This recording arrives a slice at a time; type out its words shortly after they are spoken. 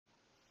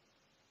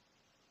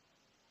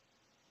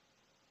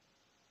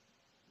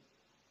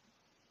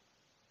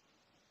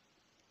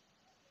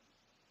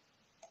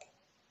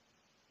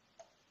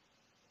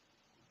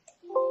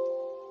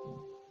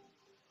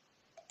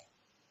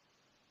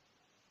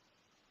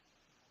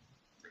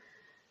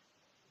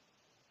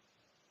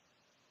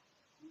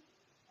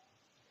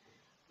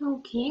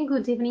Okay,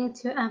 good evening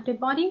to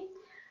everybody.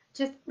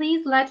 Just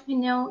please let me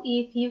know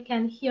if you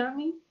can hear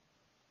me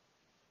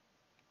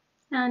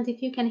and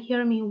if you can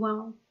hear me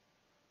well.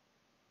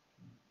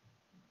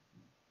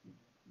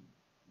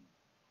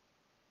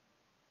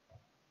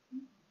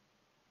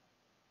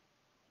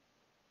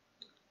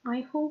 I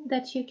hope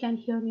that you can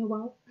hear me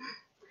well,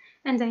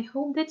 and I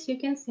hope that you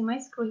can see my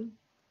screen.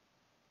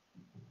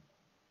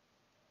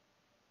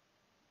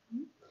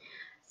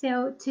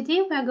 So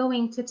today we are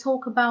going to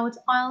talk about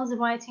IELTS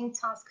writing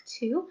task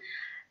 2,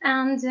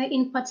 and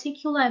in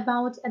particular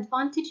about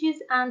advantages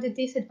and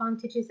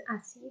disadvantages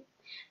essay.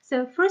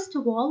 So first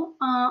of all,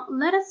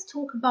 let us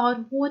talk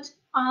about what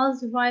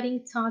IELTS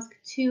writing task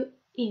 2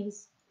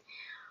 is.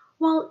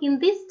 Well, in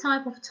this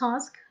type of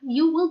task,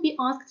 you will be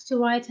asked to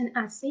write an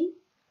essay.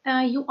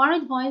 You are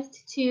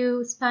advised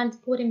to spend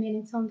 40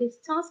 minutes on this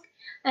task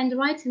and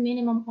write a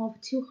minimum of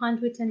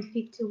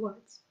 250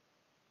 words.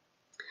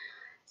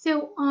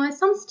 So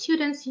some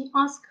students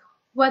ask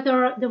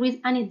whether there is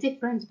any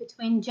difference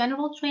between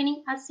general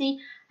training essay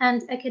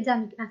and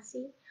academic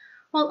essay.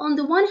 Well, on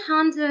the one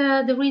hand,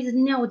 there is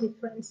no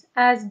difference,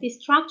 as the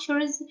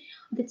structures,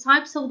 the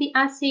types of the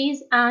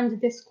essays, and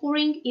the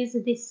scoring is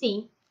the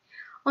same.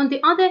 On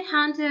the other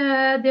hand,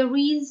 there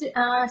is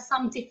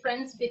some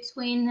difference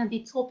between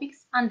the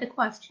topics and the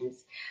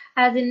questions.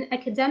 As in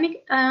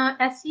academic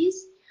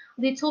essays,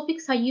 the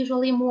topics are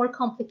usually more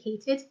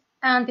complicated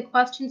and the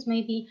questions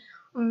may be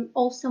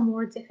also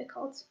more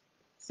difficult.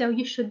 So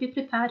you should be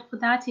prepared for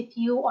that if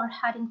you are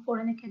heading for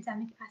an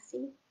academic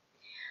essay.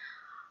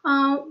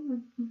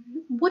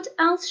 What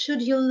else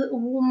should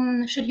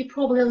you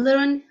probably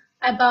learn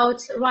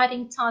about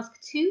writing task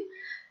 2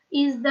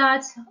 is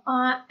that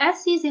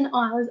essays in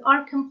IELTS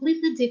are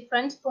completely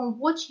different from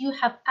what you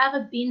have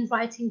ever been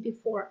writing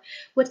before.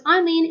 What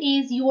I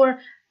mean is your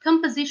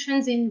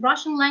compositions in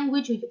Russian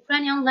language or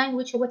Ukrainian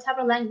language or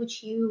whatever language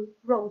you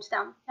wrote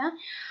them. Yeah?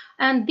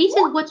 And this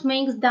is what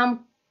makes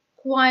them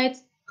quite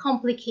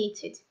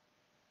complicated.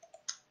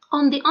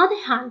 On the other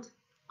hand,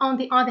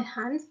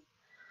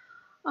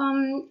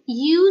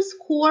 you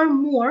score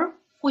more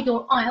for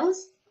your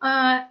IELTS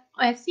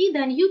essay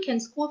than you can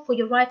score for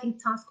your writing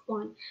task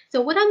 1.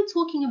 So what I'm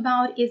talking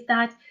about is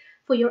that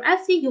for your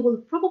essay, you will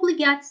probably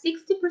get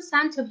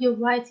 60% of your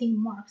writing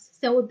marks.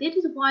 So that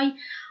is why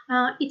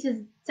it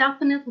is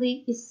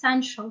definitely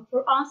essential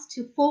for us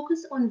to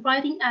focus on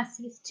writing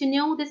essays, to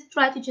know the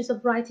strategies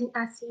of writing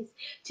essays,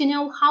 to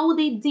know how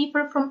they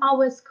differ from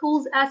our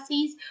school's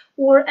essays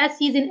or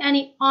essays in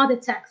any other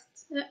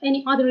texts,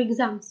 any other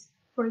exams,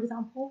 for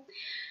example.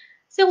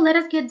 So let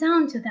us get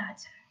down to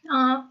that.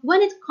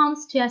 When it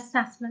comes to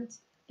assessment,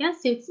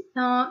 yes, it's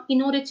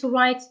in order to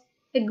write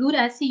a good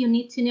essay, you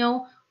need to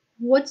know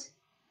what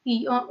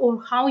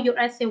or how your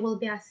essay will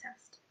be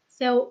assessed.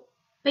 So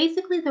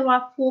basically, there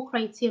are 4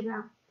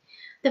 criteria.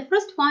 The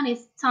first one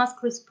is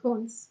task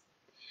response.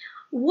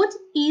 What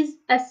is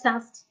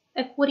assessed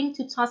according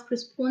to task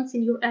response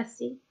in your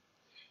essay?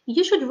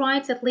 You should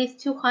write at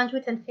least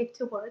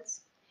 250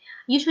 words.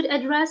 You should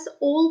address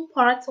all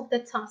parts of the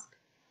task.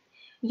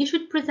 You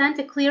should present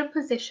a clear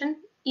position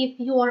if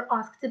you are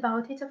asked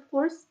about it, of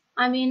course.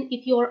 I mean,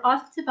 if you are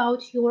asked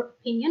about your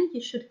opinion,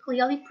 you should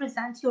clearly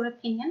present your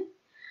opinion.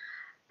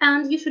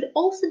 And you should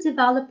also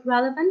develop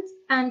relevant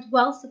and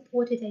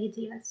well-supported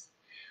ideas.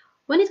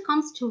 When it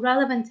comes to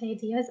relevant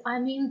ideas, I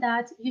mean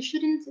that you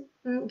shouldn't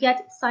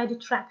get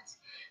sidetracked.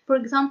 For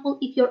example,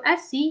 if your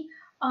essay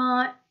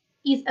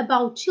is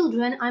about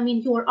children, I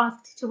mean, you are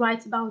asked to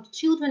write about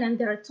children and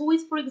their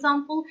toys, for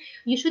example,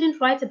 you shouldn't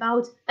write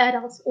about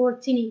adults or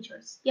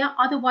teenagers. Yeah,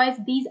 otherwise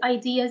these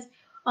ideas,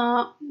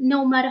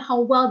 no matter how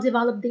well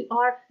developed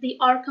they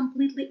are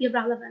completely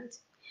irrelevant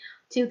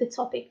to the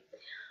topic.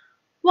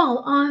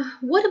 Well,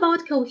 what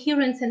about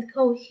coherence and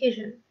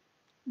cohesion?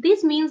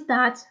 This means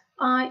that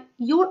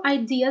your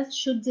ideas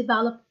should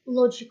develop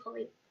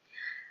logically.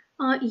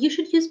 You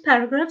should use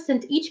paragraphs,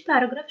 and each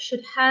paragraph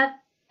should have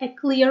a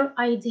clear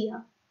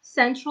idea,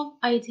 central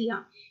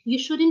idea. You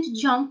shouldn't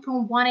jump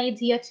from one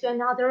idea to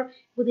another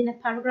within a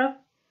paragraph,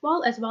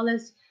 well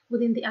as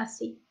within the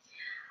essay.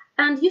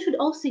 And you should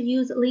also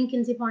use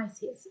linking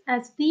devices,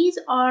 as these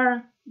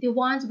are the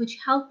ones which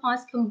help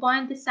us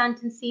combine the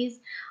sentences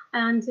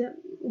and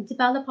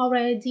develop our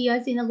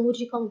ideas in a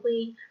logical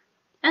way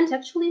and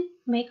actually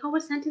make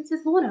our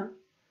sentences longer.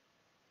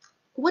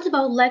 What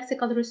about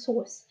lexical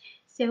resource?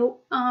 So,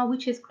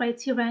 which is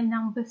criteria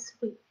number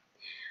 3.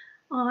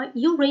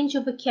 Your range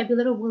of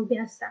vocabulary will be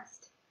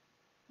assessed.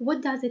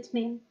 What does it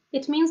mean?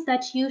 It means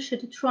that you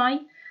should try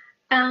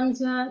and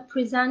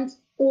present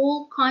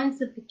all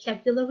kinds of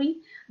vocabulary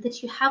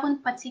that you have on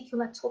a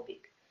particular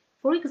topic.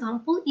 For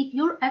example, if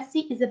your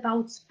essay is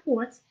about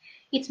sports,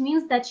 it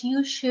means that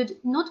you should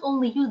not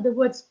only use the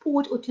word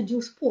sport or to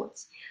do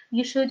sports,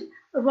 you should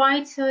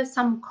write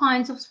some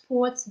kinds of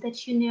sports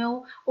that you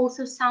know,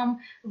 also some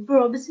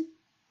verbs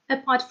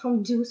apart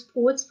from do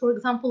sports, for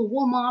example,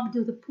 warm up,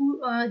 do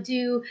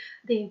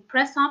the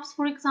press ups,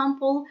 for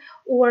example,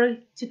 or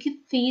to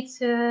keep fit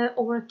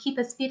or keep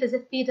as fit as a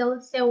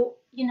fiddle. So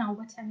you know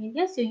what I mean.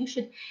 Yeah, so you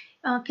should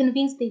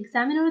convince the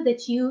examiner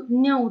that you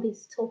know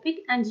this topic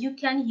and you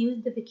can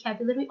use the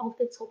vocabulary of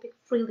the topic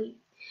freely.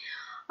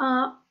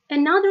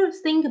 Another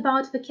thing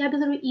about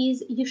vocabulary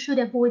is you should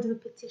avoid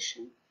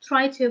repetition.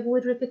 Try to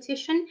avoid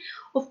repetition.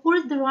 Of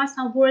course, there are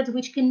some words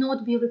which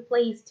cannot be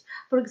replaced.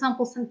 For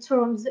example, some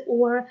terms,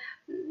 or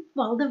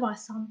well, there are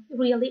some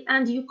really,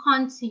 and you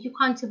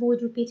can't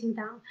avoid repeating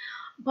them.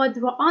 But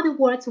there are other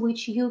words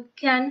which you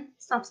can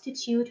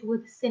substitute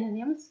with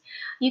synonyms.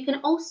 You can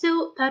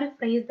also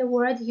paraphrase the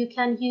word. You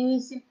can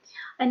use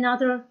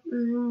another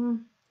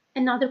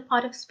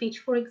part of speech,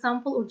 for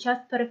example, or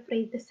just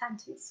paraphrase the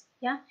sentence.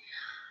 Yeah.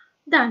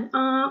 Then,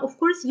 of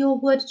course, your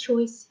word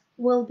choice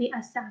will be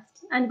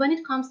assessed. And when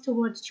it comes to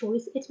word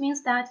choice, it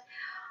means that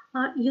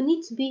you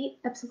need to be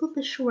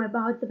absolutely sure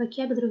about the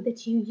vocabulary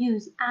that you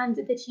use and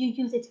that you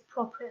use it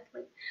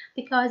appropriately.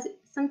 Because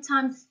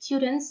sometimes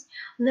students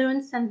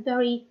learn some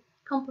very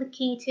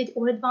complicated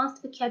or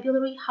advanced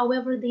vocabulary,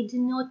 however, they do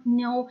not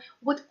know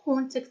what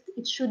context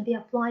it should be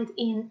applied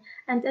in.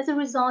 And as a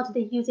result,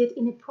 they use it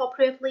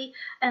inappropriately,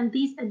 and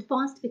this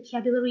advanced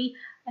vocabulary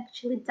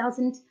actually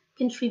doesn't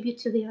contribute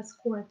to their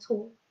score at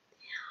all.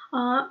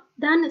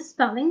 Then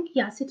spelling,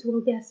 yes, it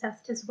will be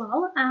assessed as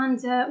well.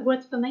 And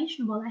word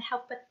formation, well, I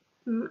have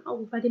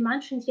already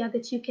mentioned, yeah,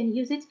 that you can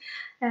use it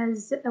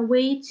as a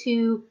way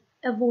to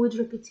avoid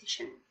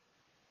repetition.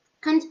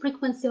 And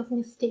frequency of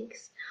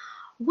mistakes.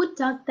 What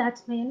does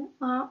that mean?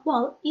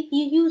 Well,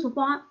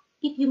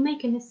 if you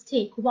make a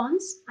mistake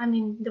once, I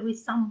mean, there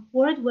is some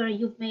word where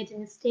you've made a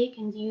mistake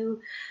and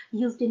you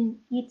used it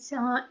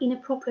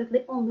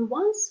inappropriately only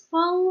once,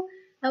 well,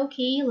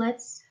 okay,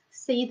 let's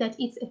say that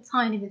it's a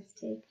tiny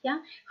mistake, yeah?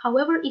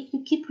 However, if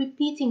you keep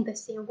repeating the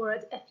same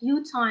word a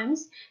few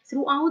times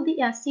throughout the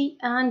essay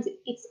and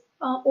it's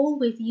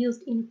always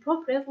used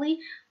inappropriately,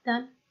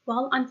 then,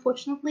 well,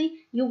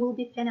 unfortunately, you will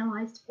be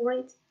penalized for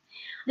it.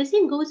 The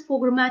same goes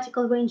for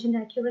grammatical range and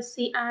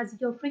accuracy, as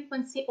your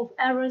frequency of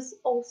errors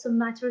also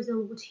matters a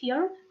lot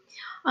here.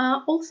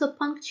 Also,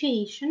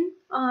 punctuation,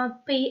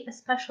 pay a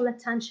special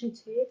attention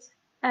to it,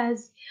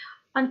 as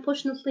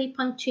unfortunately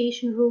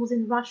punctuation rules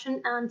in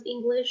Russian and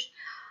English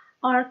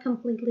are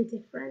completely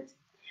different.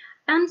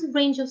 And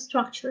range of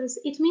structures,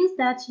 it means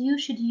that you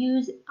should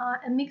use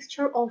a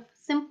mixture of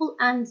simple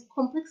and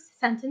complex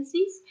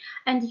sentences,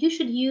 and you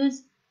should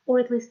use, or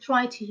at least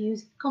try to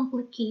use,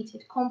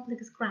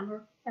 complex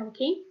grammar.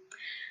 Okay,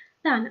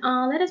 then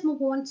let us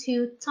move on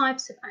to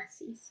types of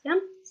essays. Yeah,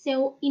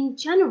 so in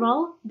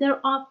general,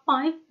 there are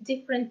 5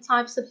 different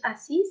types of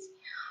essays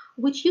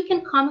which you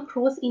can come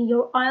across in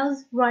your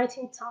IELTS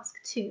writing task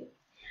 2.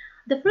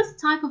 The first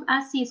type of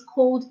essay is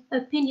called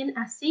opinion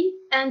essay,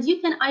 and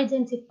you can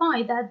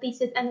identify that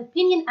this is an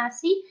opinion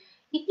essay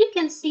if you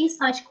can see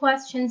such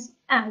questions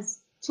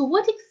as: to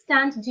what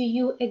extent do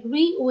you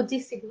agree or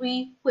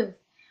disagree with?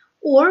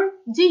 Or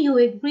do you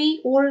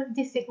agree or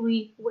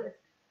disagree with?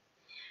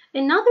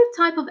 Another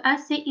type of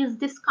essay is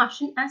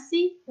discussion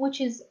essay,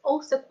 which is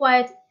also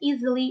quite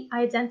easily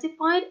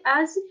identified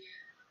as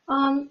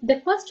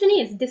the question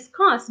is: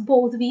 discuss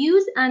both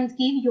views and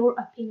give your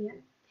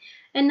opinion.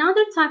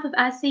 Another type of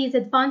essay is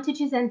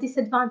advantages and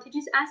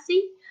disadvantages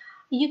essay.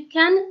 You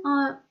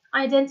can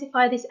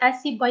identify this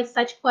essay by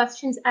such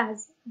questions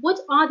as: what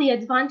are the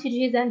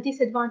advantages and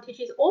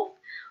disadvantages of?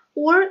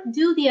 Or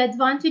do the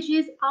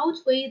advantages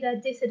outweigh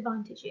the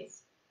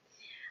disadvantages?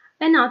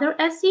 Another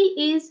essay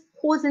is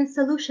cause and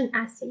solution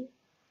essay.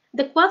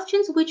 The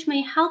questions which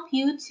may help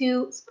you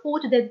to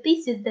spot that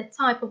this is the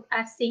type of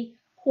essay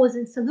cause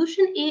and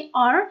solution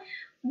are: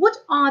 what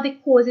are the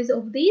causes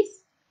of this?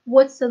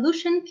 What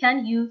solution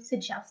can you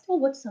suggest, or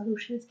what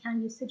solutions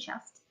can you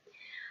suggest?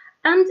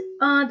 And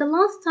the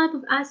last type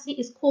of essay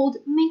is called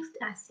mixed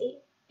essay.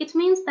 It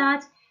means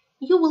that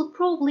you will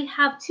probably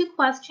have 2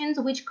 questions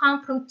which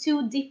come from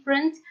 2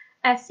 different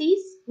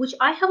essays, which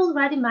I have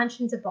already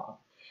mentioned above.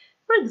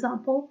 For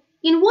example,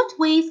 in what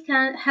ways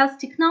has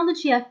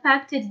technology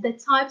affected the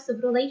types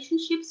of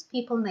relationships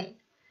people make?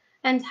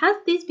 And has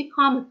this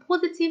become a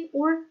positive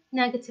or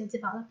negative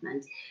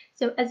development?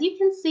 So as you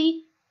can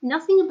see,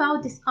 nothing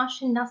about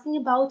discussion, nothing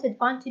about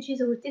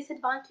advantages or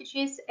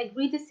disadvantages,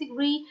 agree,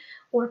 disagree,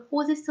 or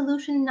causes,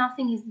 solution,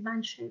 nothing is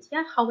mentioned.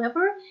 Yeah.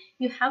 However,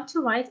 you have to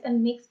write a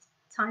mixed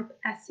type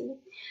essay.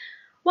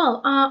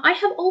 Well, I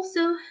have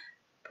also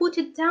put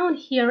it down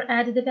here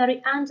at the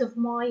very end of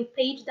my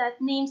page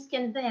that names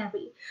can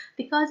vary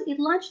because it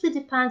largely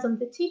depends on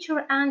the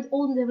teacher and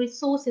on the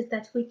resources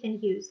that we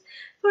can use.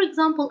 For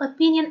example,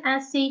 opinion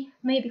essay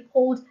may be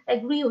called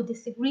agree or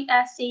disagree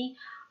essay.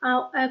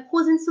 A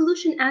cause and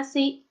solution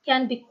essay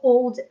can be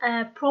called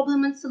a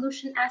problem and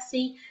solution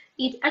essay.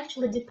 It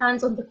actually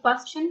depends on the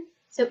question.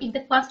 So if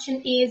the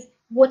question is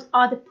what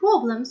are the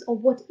problems or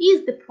what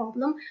is the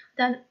problem,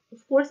 then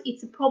of course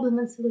it's a problem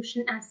and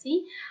solution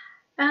essay.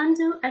 And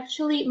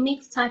actually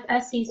mixed type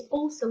essay is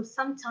also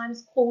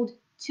sometimes called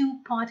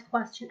two-part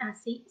question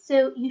essay.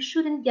 So you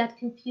shouldn't get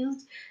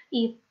confused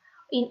if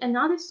in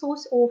another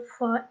source of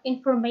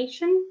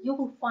information you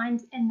will find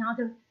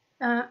another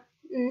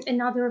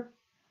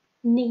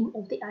name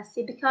of the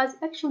essay, because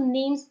actual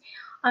names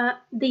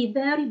they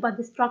vary, but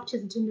the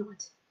structures do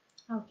not.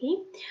 Okay,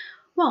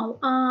 well,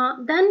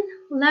 then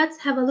let's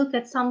have a look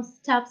at some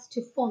steps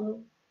to follow.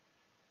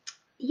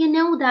 You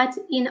know that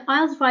in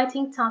IELTS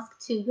writing task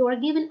 2, you are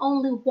given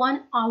only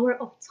 1 hour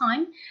of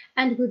time,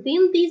 and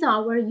within this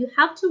hour you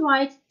have to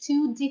write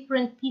 2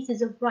 different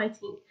pieces of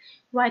writing.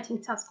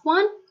 Writing task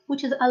 1,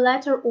 which is a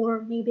letter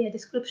or maybe a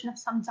description of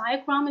some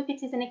diagram if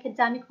it is an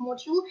academic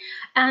module,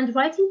 and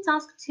writing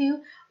task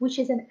 2, which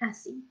is an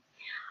essay.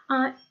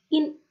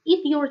 If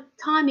your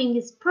timing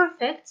is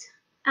perfect,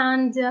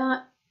 and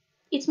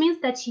it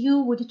means that you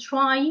would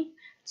try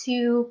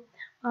to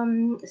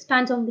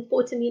spend only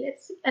 40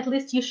 minutes. At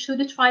least you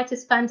should try to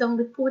spend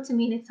only 40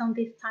 minutes on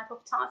this type of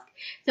task.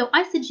 So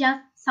I suggest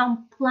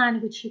some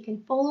plan which you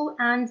can follow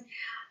and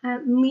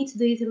meet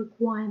these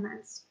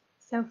requirements.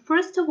 So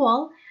first of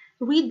all,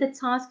 read the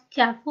task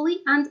carefully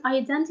and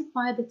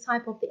identify the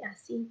type of the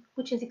essay,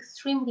 which is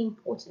extremely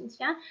important,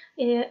 yeah?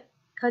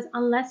 Because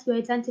unless you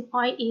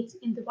identify it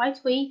in the right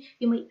way,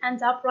 you may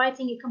end up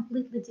writing a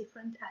completely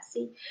different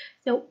essay.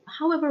 So,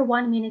 however,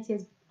 1 minute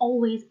is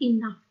always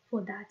enough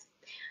for that.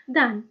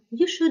 Then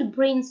you should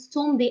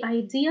brainstorm the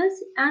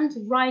ideas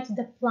and write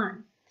the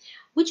plan,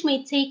 which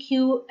may take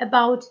you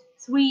about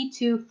 3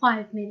 to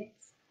 5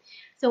 minutes.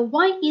 So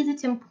why is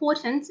it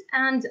important?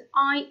 And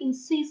I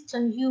insist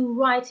on you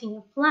writing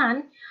a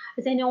plan,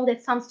 as I know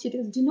that some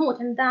students do not,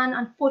 and then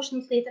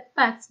unfortunately it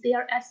affects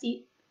their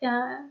essay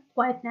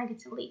quite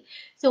negatively.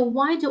 So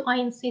why do I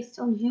insist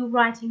on you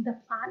writing the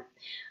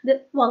plan?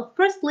 Well,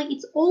 firstly,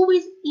 it's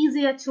always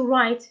easier to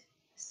write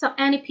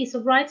any piece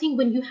of writing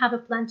when you have a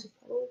plan to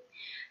follow.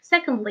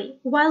 Secondly,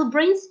 while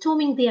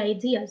brainstorming the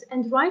ideas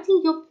and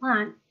writing your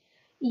plan,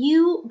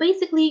 you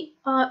basically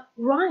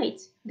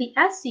write the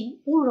essay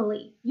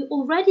orally. You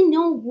already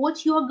know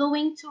what you are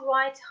going to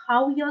write,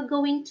 how you are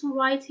going to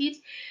write it.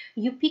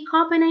 You pick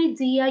up an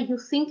idea, you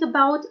think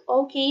about,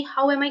 okay,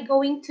 how am I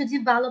going to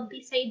develop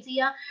this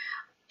idea?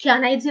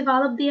 Can I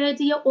develop the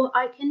idea or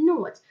I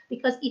cannot?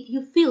 Because if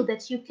you feel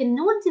that you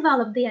cannot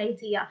develop the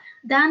idea,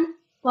 then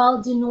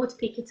well, do not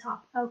pick it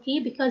up, okay?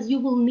 Because you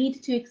will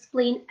need to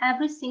explain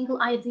every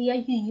single idea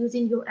you use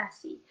in your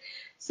essay.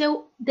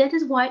 So that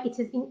is why it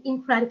is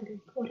incredibly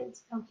important,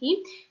 okay?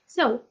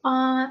 So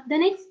the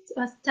next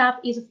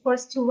step is, of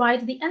course, to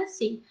write the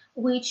essay,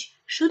 which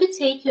should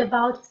take you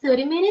about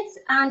 30 minutes,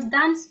 and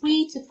then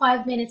 3 to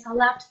 5 minutes are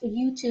left for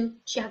you to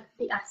check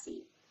the essay.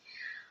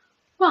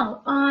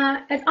 Well,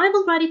 as I've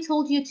already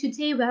told you,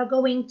 today we are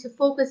going to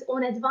focus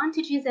on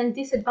advantages and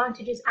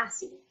disadvantages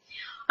essay.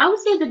 I would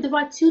say that there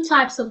are 2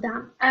 types of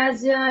them,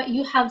 as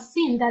you have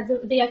seen that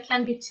there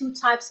can be 2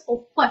 types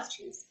of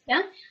questions.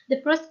 Yeah,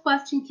 the first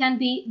question can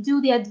be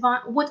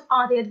what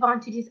are the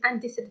advantages and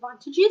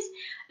disadvantages,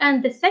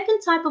 and the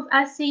second type of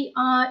essay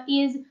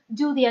is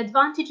do the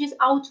advantages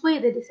outweigh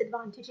the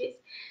disadvantages.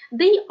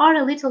 They are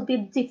a little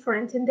bit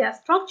different in their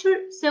structure,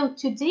 so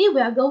today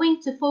we are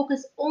going to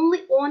focus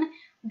only on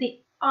the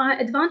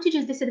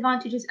advantages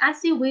disadvantages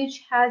essay,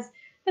 which has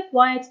a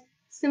quite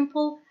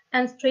simple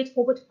and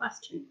straightforward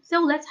question. So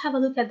let's have a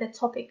look at the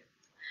topic.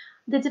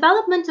 The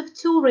development of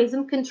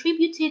tourism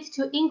contributed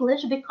to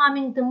English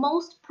becoming the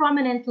most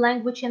prominent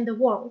language in the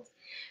world.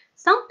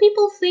 Some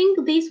people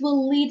think this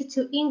will lead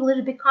to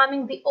English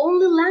becoming the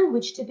only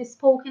language to be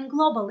spoken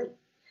globally.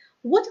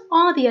 What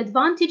are the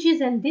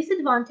advantages and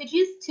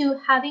disadvantages to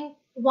having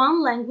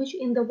one language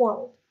in the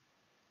world?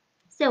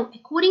 So,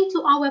 according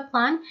to our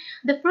plan,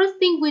 the first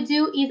thing we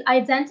do is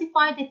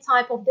identify the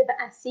type of the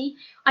essay.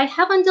 I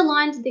have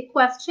underlined the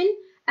question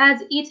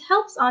as it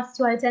helps us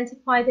to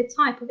identify the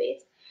type of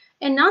it.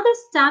 Another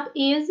step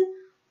is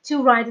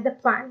to write the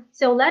plan.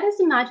 So let us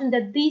imagine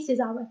that this is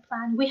our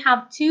plan. We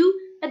have 2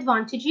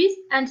 advantages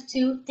and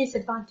 2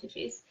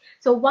 disadvantages.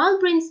 So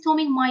while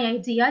brainstorming my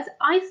ideas,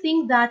 I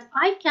think that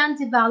I can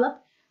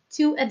develop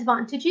 2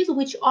 advantages,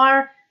 which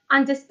are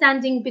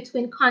understanding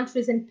between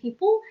countries and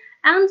people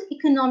and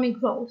economic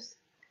growth.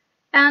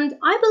 And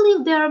I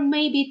believe there are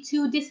maybe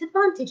 2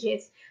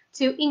 disadvantages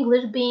to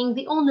English being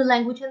the only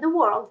language in the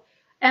world.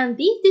 And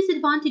these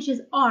disadvantages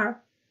are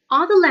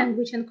other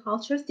language and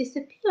cultures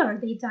disappear,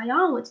 they die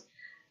out.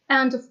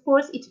 And of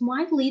course, it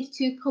might lead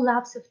to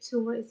collapse of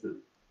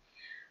tourism.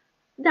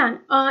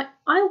 Then, I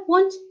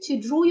want to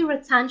draw your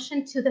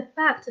attention to the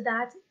fact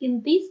that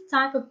in this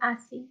type of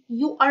essay,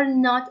 you are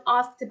not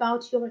asked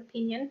about your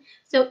opinion.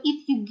 So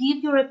if you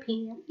give your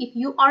opinion, if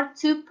you are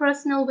too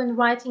personal when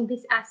writing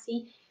this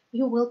essay,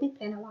 you will be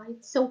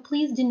penalized. So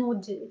please do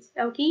not do it,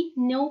 okay?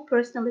 No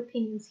personal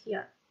opinions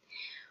here.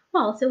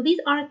 Well, so these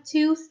are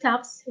 2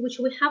 steps which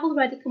we have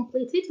already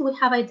completed. We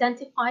have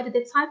identified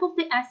the type of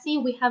the essay,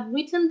 we have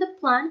written the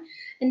plan,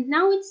 and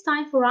now it's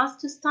time for us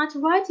to start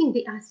writing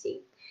the essay.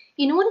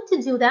 In order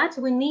to do that,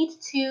 we need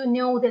to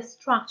know the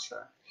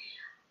structure.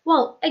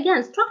 Well,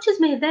 again, structures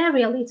may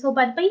vary a little,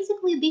 but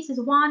basically this is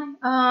one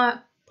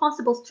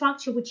possible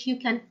structure which you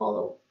can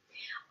follow.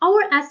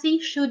 Our essay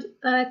should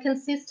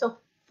consist of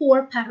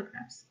 4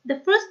 paragraphs. The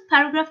first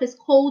paragraph is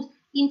called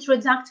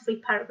introductory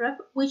paragraph,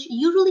 which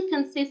usually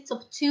consists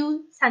of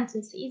 2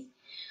 sentences.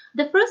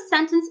 The first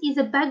sentence is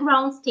a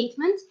background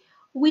statement,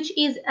 which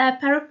is a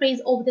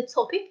paraphrase of the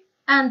topic,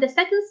 and the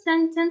second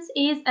sentence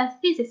is a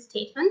thesis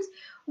statement,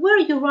 where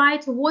you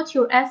write what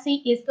your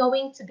essay is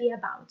going to be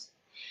about.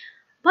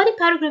 Body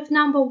paragraph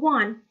number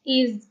 1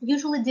 is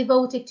usually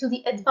devoted to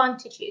the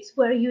advantages,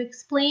 where you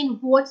explain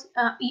what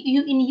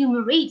you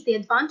enumerate the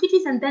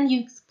advantages, and then you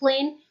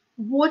explain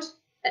what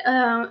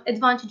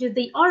advantages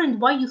they are and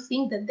why you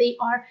think that they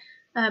are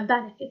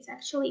benefits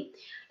actually.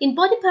 In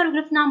body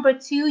paragraph number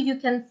 2,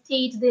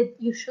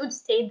 you should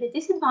state the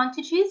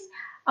disadvantages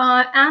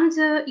and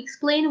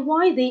explain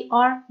why they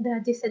are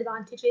the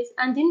disadvantages.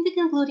 And in the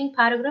concluding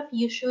paragraph,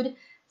 you should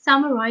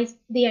summarize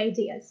the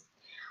ideas.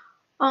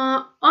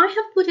 I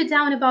have put it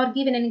down about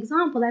giving an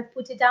example. I've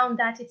put it down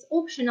that it's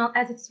optional,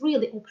 as it's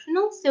really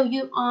optional. So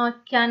you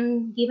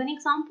can give an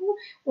example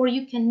or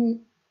you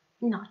can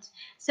not.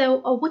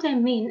 So what I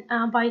mean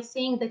by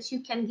saying that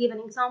you can give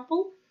an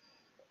example,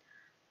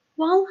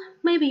 well,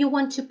 maybe you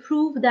want to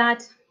prove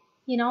that,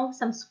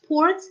 some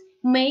sport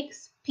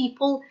makes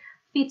people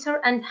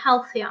fitter and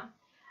healthier.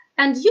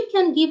 And you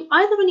can give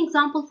either an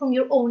example from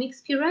your own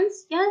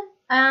experience,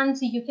 and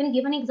you can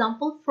give an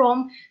example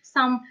from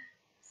some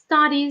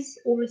studies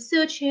or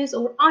researches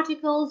or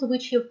articles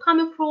which you've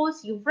come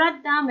across, you've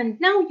read them, and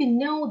now you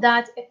know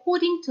that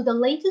according to the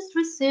latest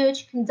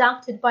research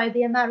conducted by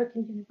the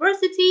American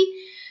University,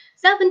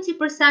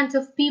 70%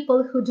 of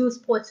people who do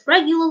sports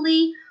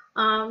regularly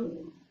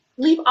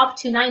live up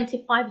to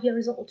 95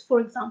 years old,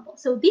 for example.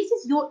 So this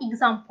is your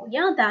example,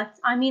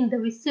 the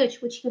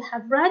research which you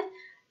have read,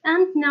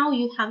 and now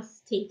you have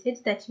stated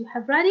that you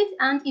have read it,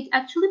 and it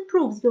actually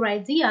proves your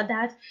idea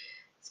that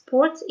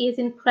sport is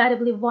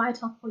incredibly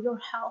vital for your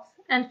health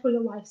and for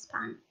your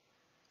lifespan.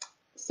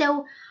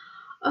 So,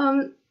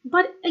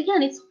 but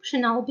again, it's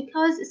optional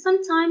because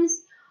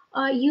sometimes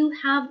you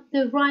have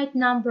the right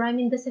number,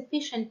 the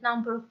sufficient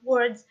number of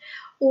words,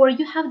 or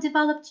you have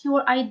developed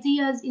your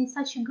ideas in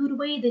such a good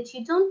way that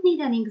you don't need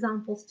any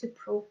examples to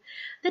prove.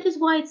 That is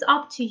why it's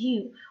up to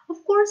you. Of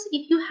course,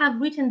 if you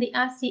have written the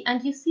essay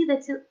and you see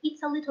that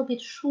it's a little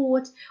bit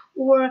short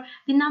or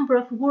the number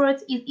of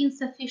words is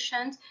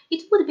insufficient,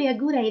 it would be a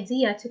good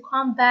idea to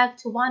come back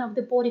to one of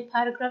the body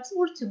paragraphs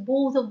or to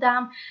both of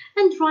them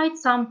and write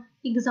some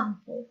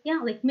example,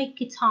 like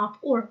make it up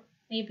or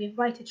maybe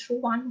write it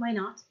through one, why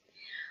not?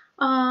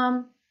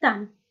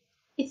 Then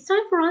it's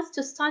time for us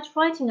to start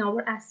writing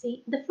our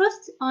essay. The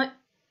first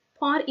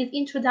part is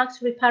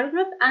introductory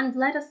paragraph, and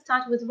let us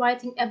start with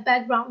writing a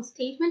background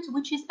statement,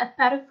 which is a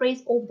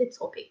paraphrase of the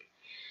topic.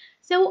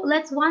 So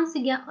let's once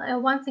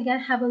again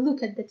have a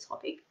look at the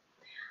topic.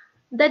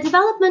 The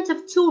development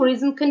of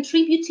tourism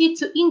contributed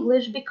to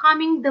English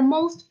becoming the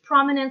most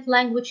prominent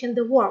language in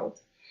the world.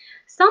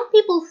 Some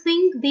people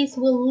think this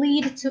will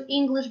lead to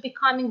English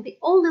becoming the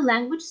only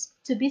language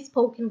to be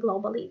spoken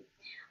globally.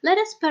 Let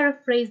us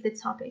paraphrase the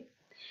topic.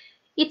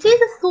 It is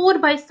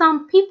thought by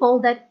some people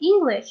that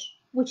English,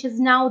 which is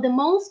now the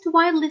most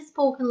widely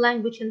spoken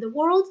language in the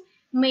world,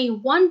 may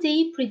one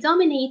day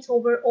predominate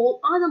over all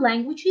other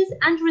languages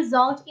and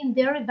result in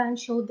their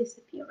eventual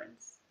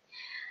disappearance.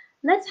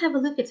 Let's have a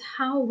look at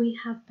how we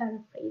have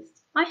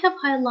paraphrased. I have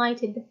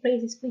highlighted the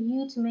phrases for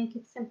you to make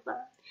it simpler.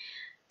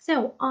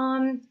 So,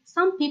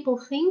 some people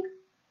think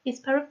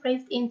is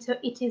paraphrased into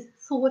it is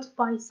thought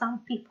by some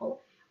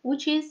people,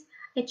 which is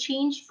a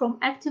change from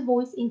active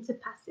voice into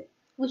passive,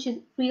 which is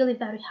really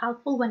very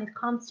helpful when it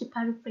comes to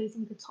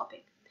paraphrasing the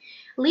topic.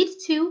 Lead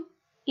to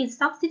is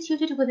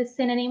substituted with a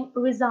synonym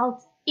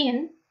results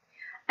in,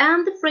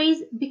 and the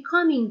phrase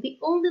becoming the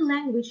only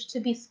language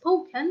to be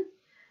spoken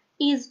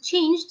is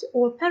changed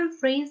or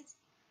paraphrased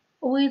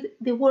with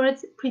the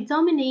words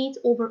predominate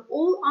over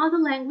all other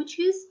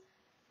languages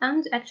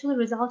and actually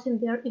result in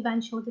their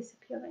eventual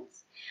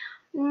disappearance.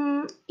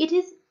 It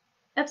is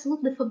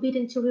absolutely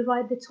forbidden to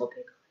rewrite the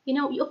topic.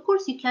 Of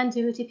course you can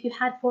do it if you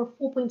had for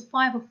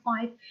 4.5 or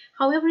 5.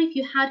 However, if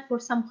you had for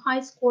some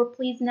high score,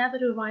 please never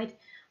rewrite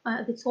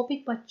the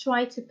topic, but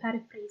try to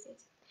paraphrase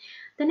it.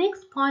 The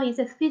next part is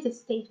a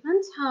thesis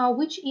statement,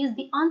 which is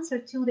the answer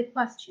to the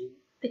question.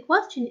 The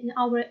question in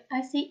our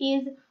essay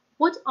is,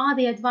 what are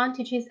the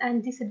advantages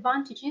and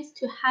disadvantages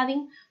to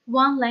having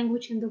one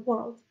language in the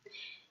world?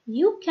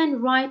 You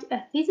can write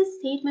a thesis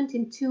statement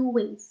in 2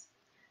 ways.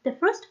 The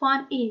first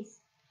one is,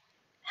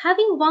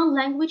 having one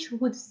language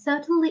would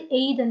certainly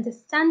aid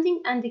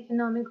understanding and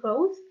economic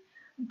growth,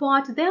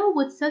 but there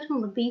would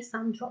certainly be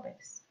some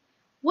drawbacks.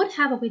 What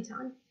have we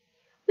done?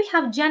 We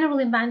have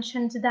generally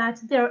mentioned that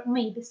there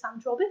may be some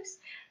drawbacks,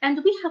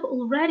 and we have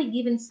already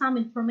given some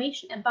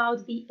information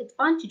about the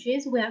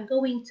advantages we are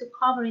going to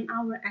cover in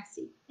our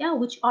essay,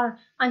 which are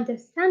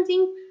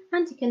understanding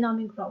and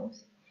economic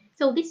growth.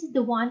 So this is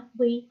the one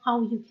way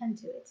how you can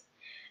do it.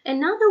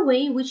 Another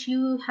way, which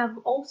you have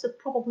also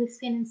probably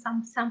seen in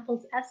some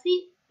samples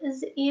essay,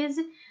 is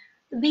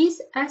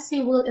This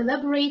essay will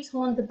elaborate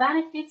on the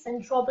benefits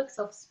and drawbacks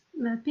of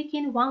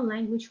speaking one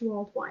language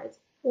worldwide.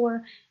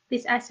 Or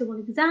this essay will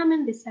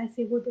examine, this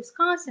essay will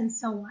discuss, and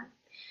so on.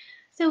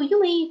 So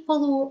you may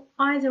follow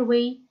either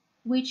way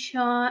which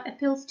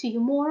appeals to you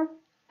more,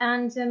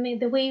 and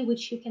the way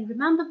which you can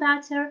remember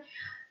better.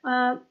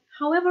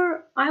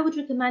 However, I would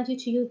recommend you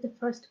to use the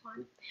first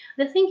one.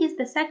 The thing is,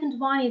 the second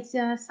one is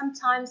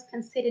sometimes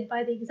considered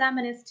by the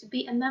examiners to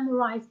be a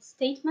memorized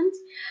statement,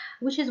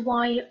 which is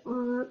why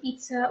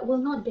it will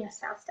not be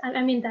assessed.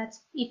 I mean that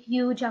if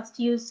you just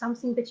use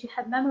something that you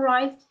have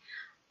memorized,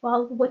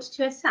 well, what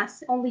to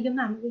assess? Only your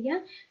memory, yeah?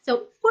 So,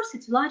 of course,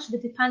 it largely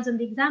depends on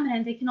the examiner,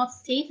 and I cannot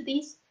state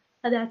this,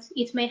 that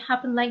it may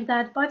happen like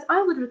that, but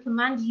I would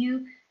recommend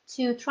you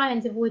to try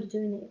and avoid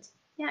doing it.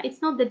 Yeah,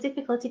 it's not that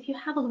difficult. If you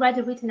have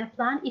already written a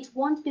plan, it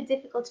won't be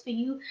difficult for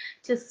you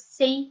to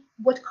say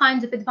what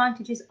kinds of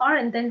advantages are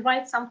and then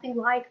write something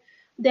like,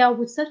 there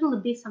would certainly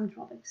be some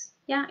drawbacks.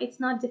 Yeah, it's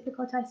not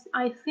difficult,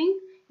 I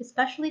think,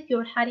 especially if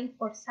you're heading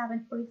for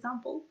 7, for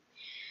example.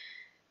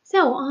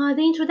 So,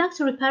 the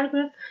introductory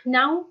paragraph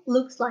now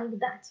looks like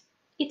that.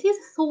 It is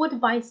thought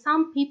by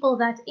some people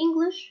that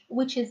English,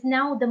 which is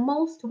now the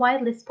most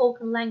widely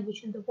spoken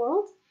language in the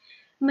world,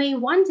 may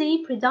one day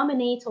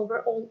predominate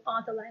over all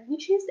other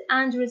languages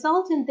and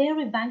result in their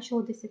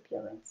eventual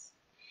disappearance.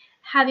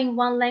 Having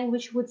one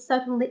language would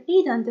certainly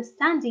aid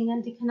understanding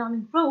and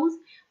economic growth,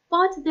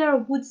 but there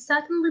would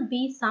certainly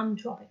be some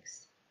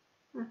drawbacks.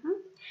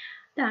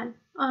 Then,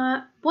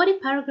 body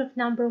paragraph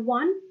number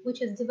 1,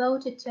 which is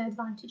devoted to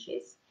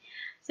advantages.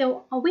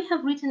 So we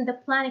have written the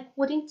plan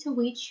according to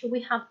which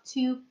we have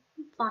 2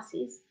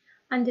 pluses,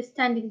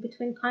 understanding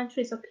between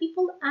countries or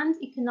people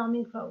and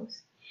economic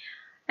growth.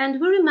 And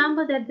we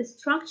remember that the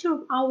structure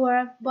of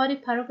our body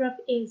paragraph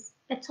is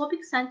a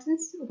topic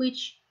sentence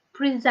which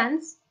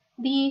presents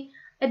the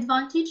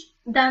advantage,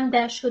 then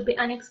there should be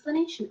an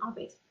explanation of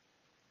it.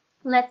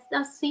 Let's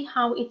just see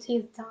how it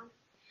is done.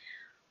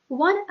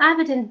 One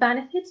evident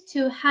benefit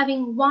to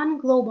having one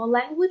global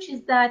language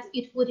is that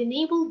it would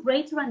enable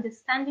greater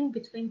understanding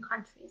between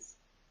countries.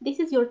 This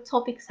is your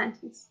topic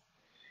sentence.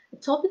 The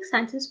topic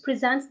sentence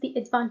presents the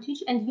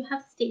advantage and you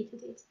have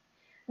stated it.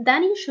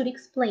 Then you should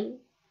explain.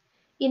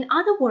 In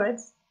other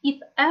words, if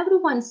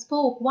everyone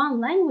spoke one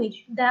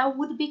language, there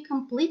would be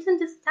complete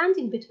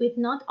understanding between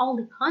not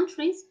only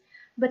countries,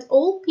 but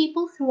all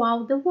people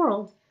throughout the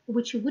world,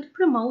 which would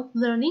promote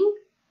learning,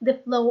 the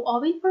flow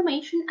of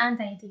information and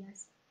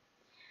ideas.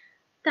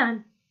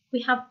 Then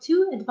we have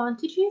 2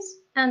 advantages,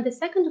 and the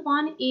second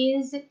one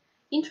is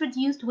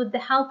introduced with the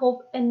help of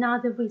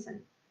another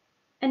reason.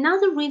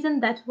 Another reason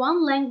that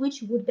one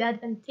language would be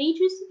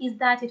advantageous is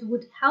that it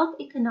would help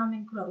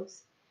economic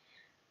growth.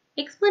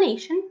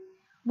 Explanation: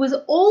 with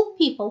all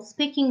people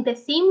speaking the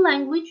same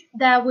language,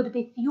 there would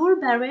be fewer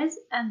barriers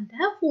and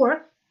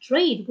therefore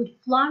trade would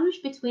flourish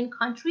between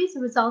countries,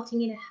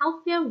 resulting in a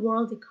healthier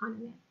world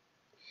economy.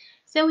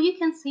 So you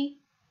can see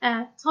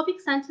a topic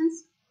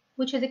sentence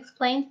which is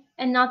explained,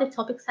 another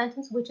topic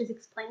sentence which is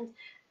explained.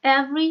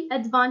 Every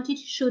advantage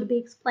should be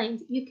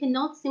explained. You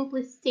cannot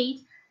simply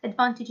state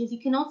advantages. You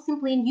cannot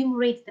simply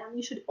enumerate them.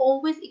 You should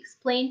always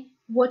explain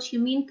what you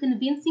mean,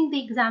 convincing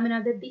the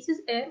examiner that this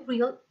is a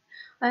real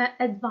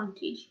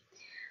advantage.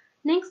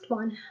 Next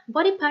one,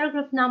 body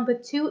paragraph number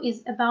 2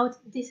 is about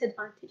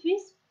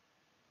disadvantages.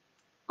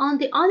 On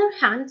the other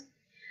hand,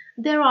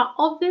 there are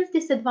obvious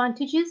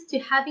disadvantages to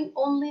having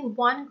only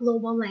one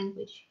global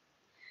language.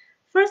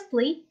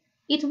 Firstly,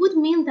 it would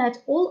mean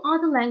that all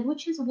other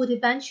languages would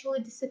eventually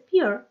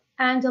disappear,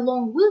 and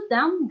along with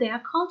them, their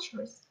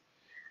cultures.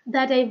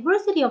 The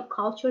diversity of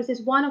cultures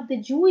is one of the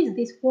joys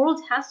this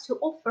world has to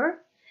offer.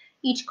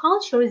 Each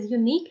culture is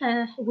unique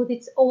with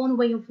its own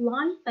way of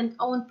life and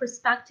own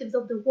perspectives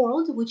of the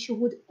world, which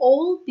would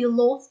all be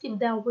lost if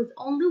there was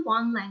only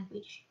one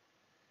language.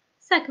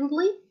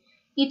 Secondly,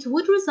 it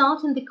would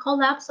result in the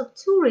collapse of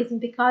tourism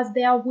because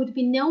there would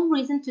be no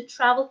reason to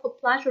travel for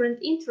pleasure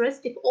and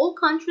interest if all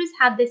countries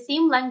had the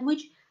same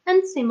language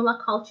and similar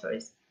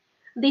cultures.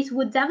 This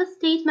would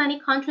devastate many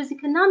countries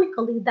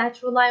economically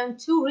that rely on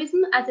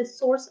tourism as a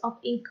source of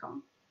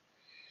income.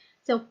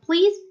 So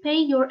please pay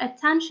your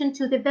attention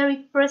to the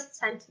very first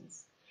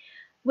sentence.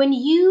 When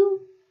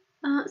you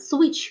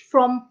switch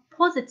from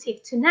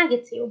positive to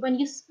negative, when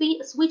you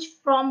switch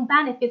from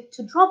benefits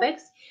to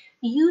drawbacks,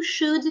 you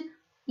should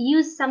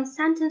use some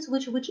sentence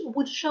which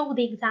would show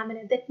the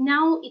examiner that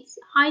now it's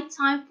high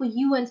time for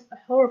you and for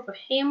her or for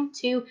him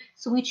to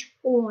switch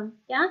on.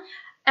 Yeah,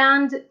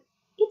 and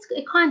it's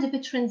a kind of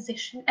a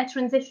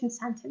transition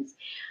sentence.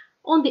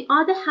 On the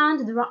other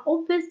hand, there are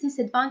obvious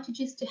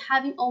disadvantages to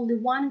having only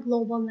one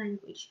global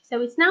language. So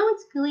it's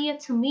clear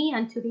to me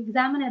and to the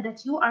examiner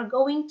that you are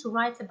going to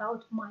write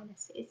about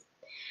minuses.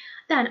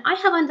 Then I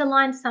have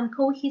underlined some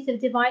cohesive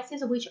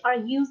devices which are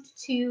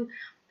used to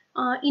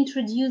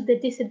introduce the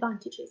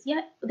disadvantages.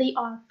 Yeah, they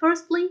are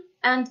firstly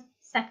and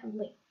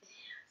secondly.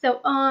 So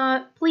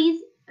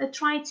please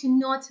try to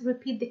not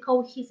repeat the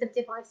cohesive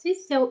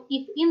devices. So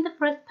if in the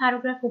first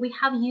paragraph we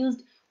have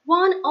used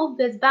one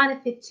obvious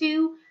benefit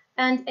to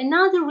And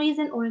another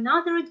reason or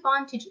another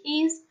advantage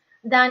is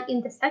that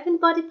in the second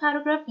body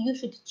paragraph, you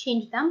should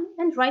change them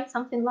and write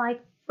something like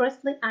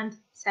firstly and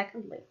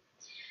secondly.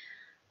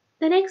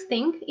 The next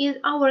thing is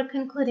our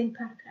concluding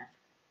paragraph.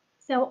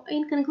 So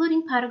in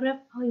concluding paragraph,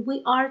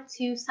 we are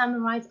to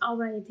summarize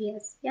our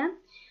ideas, yeah?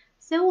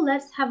 So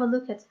let's have a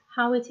look at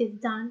how it is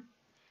done.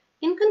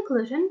 In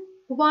conclusion,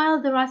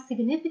 while there are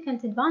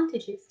significant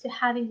advantages to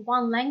having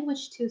one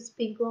language to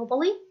speak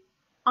globally,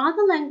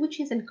 other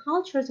languages and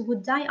cultures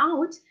would die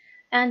out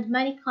and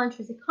many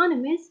countries'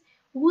 economies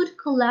would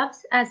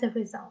collapse as a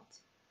result.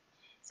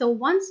 So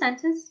one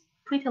sentence,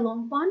 pretty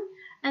long one,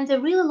 and I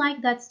really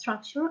like that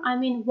structure, I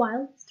mean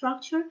while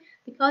structure,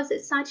 because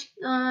such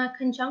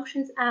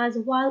conjunctions as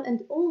while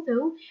and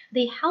although,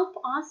 they help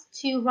us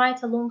to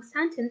write a long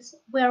sentence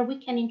where we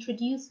can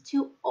introduce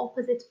two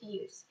opposite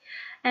views.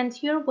 And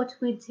here what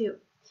we do.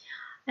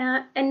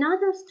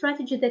 Another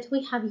strategy that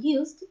we have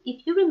used,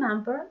 if you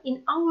remember,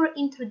 in our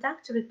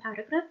introductory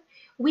paragraph,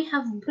 we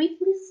have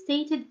briefly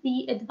stated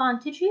the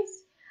advantages.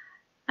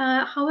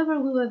 However,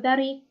 we were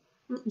very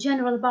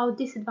general about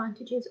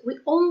disadvantages. We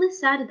only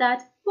said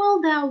that,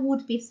 well, there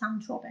would be some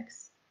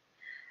drawbacks.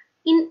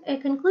 In a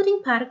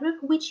concluding paragraph,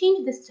 we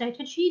change the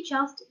strategy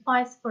just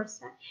vice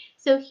versa.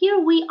 So here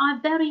we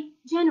are very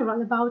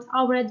general about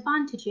our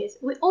advantages.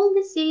 We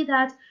only say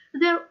that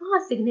there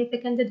are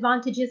significant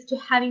advantages to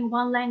having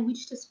one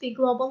language to speak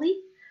globally,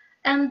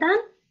 and then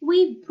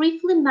we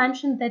briefly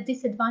mention the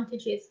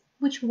disadvantages,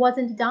 which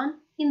wasn't done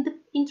in the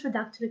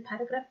introductory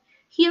paragraph.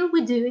 Here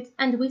we do it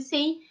and we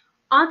say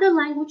other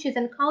languages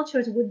and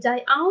cultures would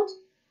die out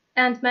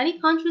and many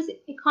countries'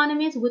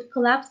 economies would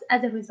collapse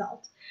as a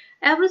result.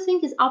 Everything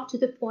is up to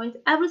the point.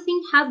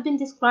 Everything has been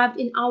described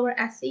in our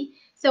essay.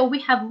 So we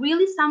have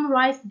really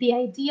summarized the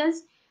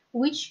ideas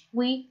which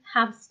we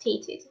have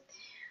stated.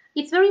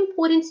 It's very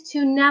important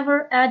to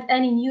never add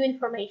any new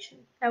information.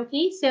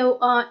 Okay, so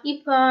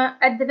if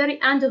at the very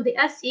end of the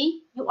essay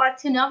you are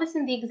too novice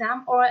in the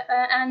exam, or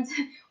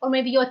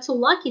maybe you're too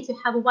lucky to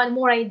have one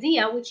more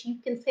idea which you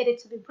consider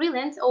to be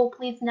brilliant, oh,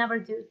 please never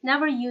do it.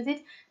 Never use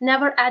it.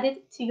 Never add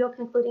it to your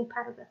concluding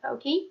paragraph.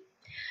 Okay.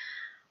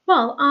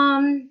 Well,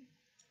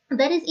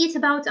 that is it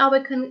about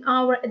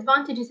our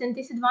advantages and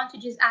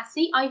disadvantages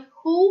essay. I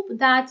hope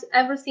that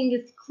everything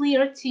is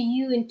clear to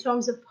you in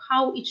terms of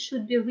how it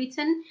should be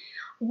written,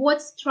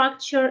 what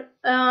structure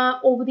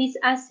of this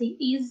essay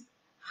is,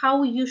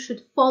 how you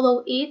should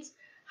follow it,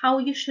 how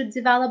you should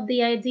develop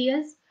the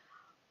ideas.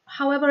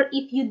 However,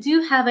 if you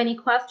do have any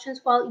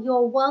questions, well,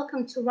 you're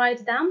welcome to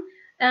write them,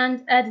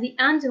 and at the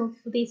end of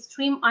the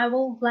stream, I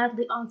will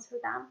gladly answer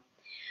them.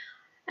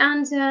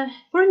 And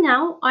for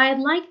now, I'd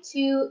like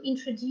to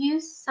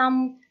introduce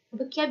some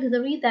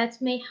vocabulary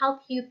that may help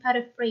you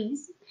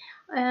paraphrase,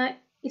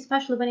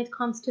 especially when it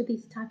comes to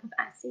this type of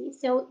essay.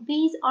 So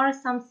these are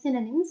some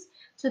synonyms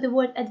to the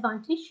word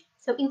advantage.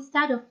 So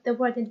instead of the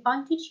word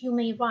advantage, you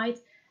may write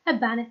a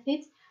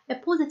benefit, a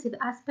positive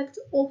aspect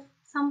of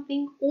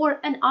something, or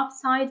an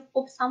upside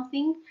of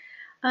something.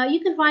 You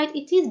can write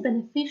it is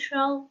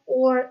beneficial,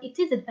 or it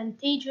is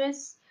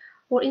advantageous,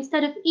 or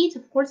instead of it,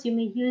 of course, you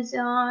may use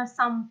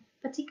some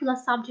particular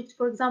subject.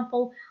 For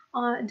example,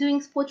 doing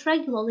sport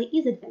regularly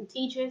is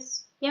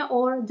advantageous, yeah,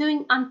 or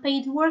doing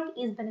unpaid work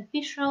is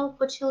beneficial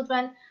for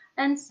children,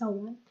 and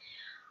so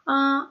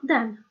on.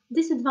 Then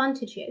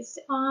disadvantages.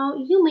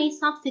 You may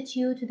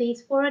substitute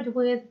this word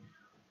with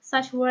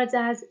such words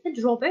as a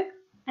drawback,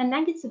 a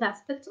negative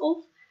aspect of,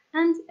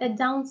 and a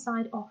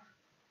downside of.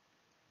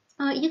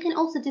 You can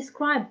also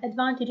describe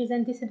advantages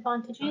and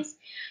disadvantages.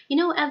 You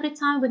know, every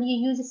time when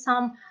you use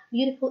some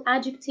beautiful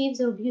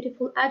adjectives or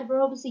beautiful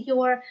adverbs,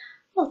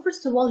 well,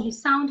 first of all, you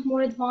sound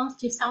more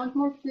advanced, you sound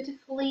more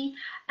beautifully,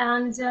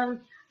 and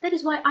that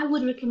is why I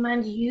would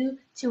recommend you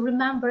to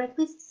remember at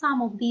least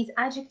some of these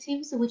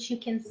adjectives, which you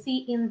can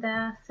see in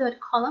the third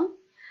column,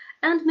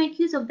 and make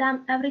use of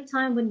them every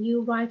time when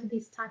you write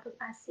this type of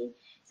essay.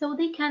 So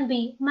they can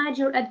be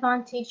major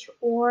advantage,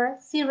 or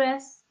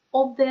serious,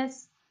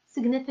 obvious,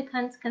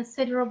 significant,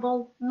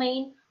 considerable,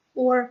 main,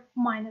 or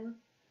minor.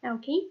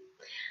 Okay.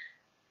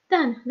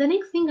 Then the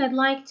next thing I'd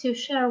like to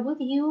share with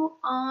you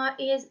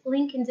is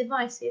linking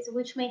devices,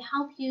 which may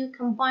help you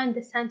combine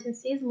the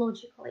sentences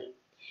logically.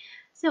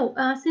 So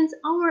since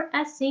our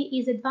essay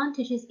is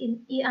advantages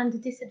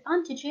and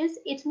disadvantages,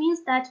 it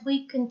means that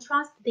we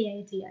contrast the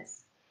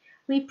ideas.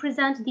 We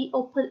present the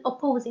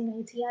opposing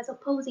ideas,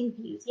 opposing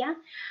views, yeah?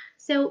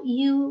 So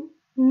you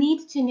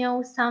need to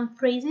know some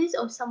phrases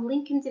or some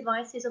linking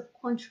devices of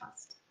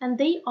contrast, and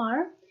they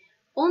are,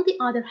 on the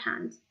other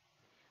hand.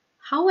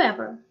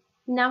 However,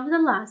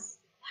 nevertheless,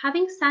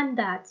 having said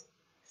that,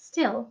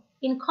 still,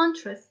 in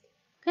contrast,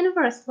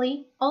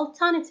 conversely,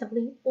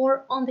 alternatively,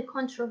 or on the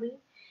contrary,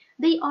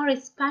 they are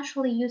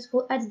especially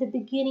useful at the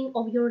beginning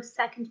of your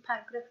second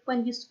paragraph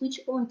when you switch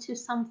on to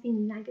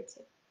something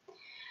negative.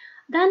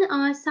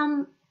 Then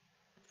some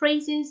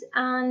phrases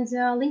and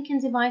linking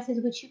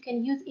devices which you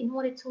can use in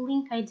order to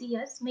link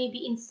ideas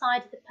maybe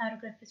inside the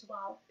paragraph as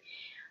well.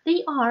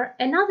 They are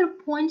another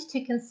point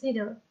to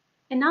consider,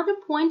 another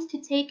point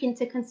to take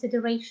into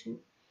consideration.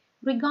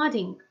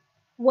 regarding,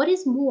 what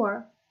is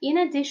more, in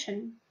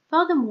addition,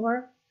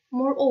 furthermore,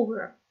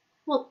 moreover.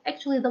 Well,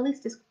 actually the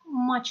list is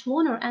much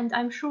longer, and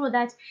I'm sure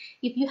that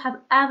if you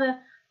have ever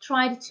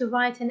tried to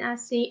write an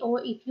essay,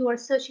 or if you are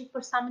searching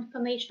for some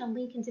information on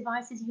LinkedIn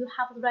devices, you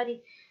have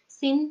already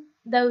seen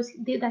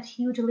that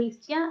huge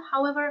list. Yeah.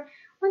 However,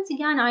 once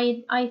again,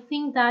 I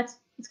think that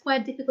it's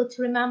quite difficult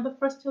to remember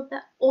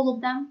all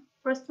of them,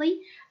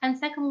 firstly, and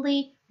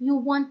secondly, you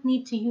won't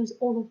need to use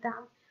all of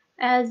them.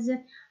 As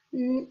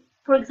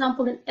for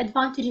example, in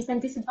advantages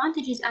and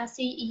disadvantages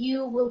essay,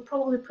 you will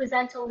probably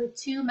present only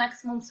 2,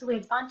 maximum 3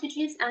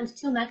 advantages and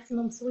 2,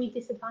 maximum 3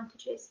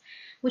 disadvantages,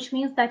 which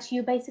means that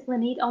you basically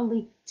need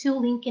only 2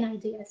 linking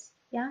ideas.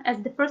 Yeah,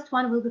 as the first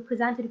one will be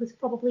presented with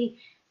probably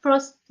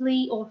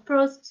firstly or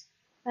first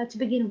to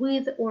begin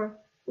with, or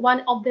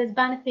one of these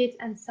benefits,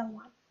 and so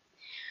on.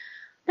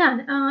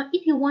 Then,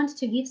 if you want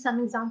to give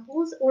some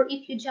examples, or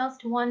if you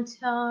just want,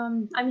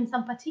 some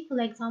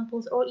particular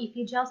examples, or if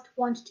you just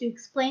want to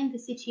explain the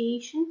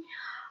situation,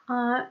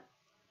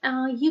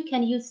 you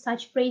can use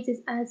such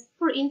phrases as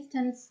for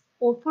instance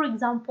or for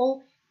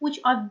example, which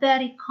are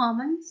very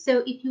common.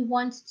 So if you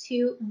want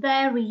to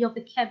vary your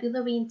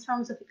vocabulary in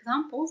terms of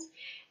examples,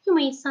 you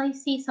may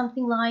say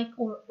something like,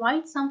 or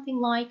write something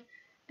like,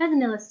 as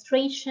an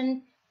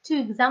illustration, to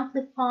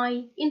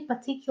exemplify, in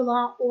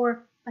particular,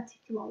 or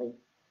particularly.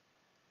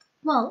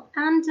 Well,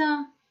 and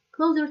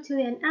closer to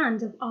the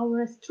end of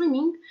our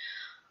streaming,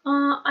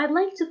 I'd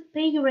like to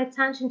pay your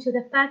attention to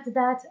the fact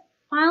that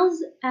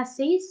IELTS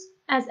essays,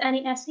 as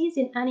any essays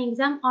in any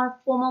exam, are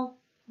formal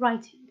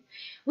writing,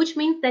 which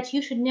means that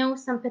you should know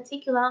some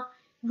particular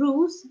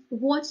rules,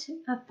 what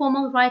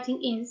formal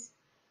writing is,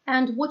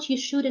 and what you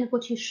should and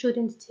what you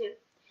shouldn't do.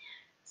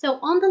 So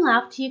on the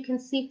left, you can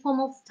see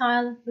formal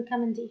style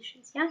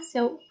recommendations. Yeah.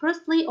 So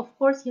firstly, of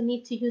course, you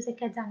need to use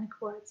academic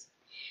words.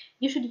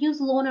 You should use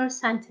longer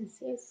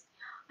sentences.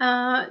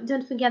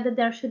 Don't forget that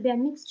there should be a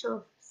mixture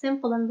of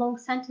simple and long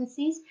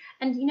sentences.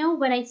 And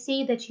when I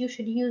say that you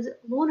should use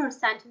longer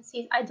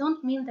sentences, I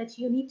don't mean that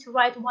you need to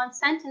write one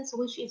sentence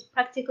which is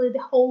practically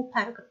the whole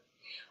paragraph,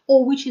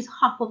 or which is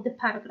half of the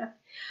paragraph,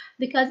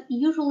 because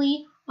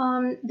usually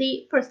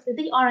they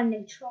are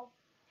unnatural.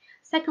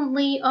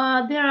 Secondly,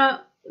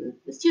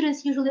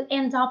 students usually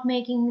end up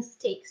making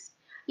mistakes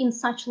in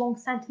such long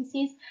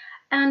sentences.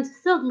 And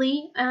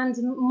thirdly, and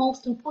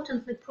most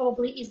importantly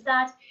probably, is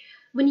that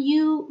when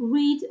you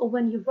read or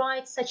when you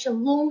write such a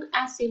long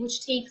essay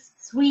which takes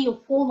 3 or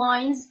 4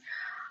 lines,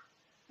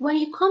 when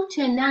you come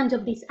to an end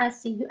of this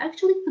essay, you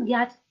actually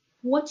forget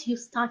what you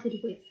started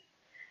with.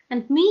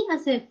 And me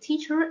as a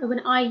teacher, when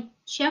I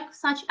check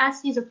such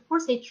essays, of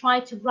course I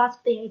try to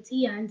grasp the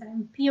idea, and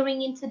I'm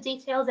peering into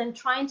details and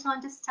trying to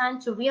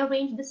understand, to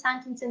rearrange the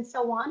sentence and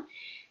so on.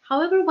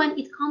 However, when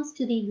it comes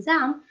to the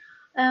exam,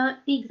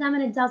 the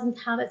examiner doesn't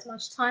have as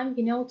much time,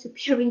 to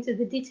peer into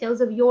the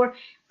details of your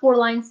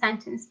 4-line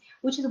sentence,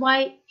 which is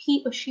why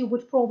he or she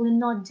would probably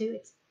not do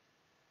it.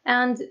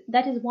 And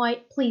that is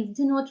why, please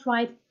do not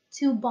write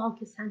too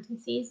bulky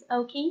sentences,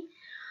 okay?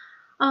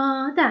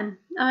 Then,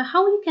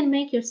 how you can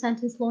make your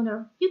sentence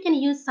longer? You can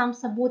use some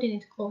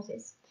subordinate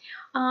clauses.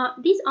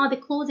 These are the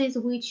clauses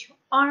which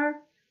are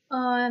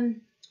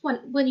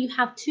when you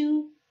have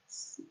two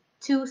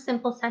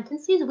simple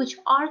sentences which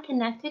are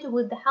connected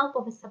with the help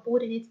of a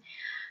subordinate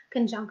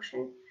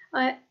conjunction.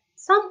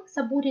 Some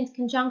subordinate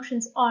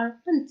conjunctions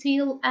are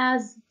until,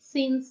 as,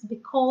 since,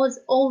 because,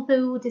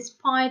 although,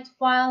 despite,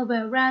 while,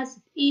 whereas,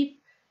 if,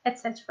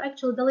 etc.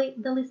 Actually,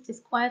 the list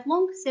is quite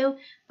long,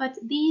 but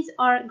these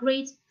are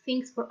great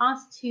things for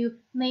us to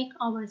make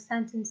our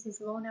sentences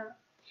longer.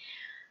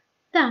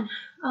 Then,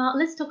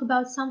 let's talk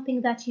about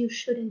something that you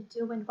shouldn't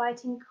do when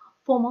writing a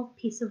formal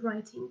piece of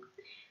writing.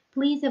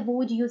 Please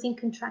avoid using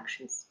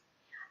contractions.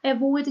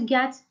 Avoid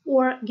get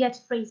or get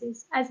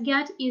phrases, as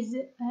get is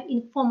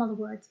informal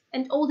word,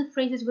 and all the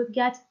phrases with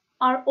get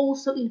are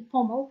also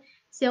informal.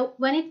 So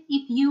if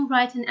you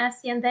write an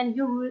essay and then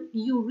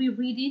you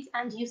reread it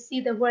and you see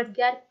the word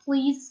get,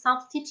 please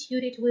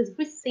substitute it with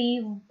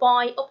receive,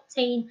 buy,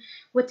 obtain,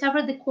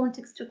 whatever the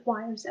context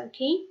requires,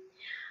 okay?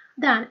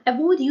 Then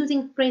avoid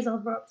using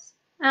phrasal verbs,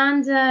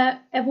 and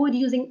avoid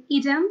using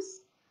idioms,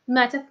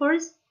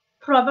 metaphors,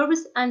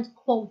 proverbs, and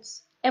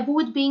quotes.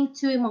 Avoid being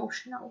too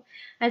emotional,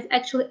 and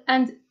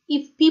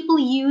if people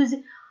use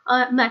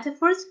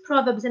metaphors,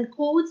 proverbs, and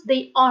quotes,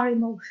 they are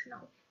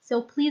emotional.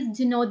 So please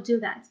do not do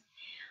that.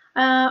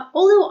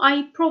 Although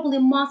I probably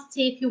must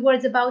say a few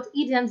words about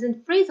idioms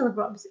and phrasal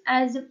verbs,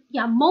 as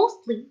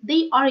mostly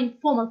they are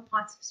informal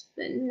parts of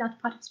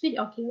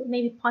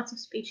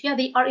speech. Yeah,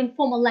 they are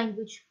informal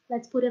language.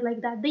 Let's put it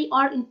like that. They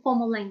are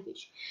informal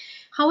language.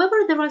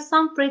 However, there are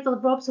some phrasal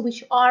verbs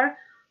which are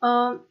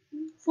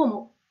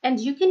formal, and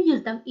you can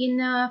use them in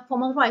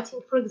formal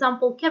writing. For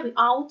example, carry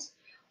out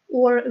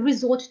or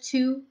resort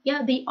to.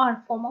 Yeah, they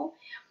are formal.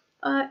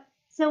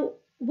 So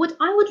what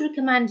I would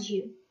recommend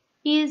you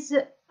is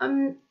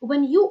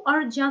when you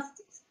are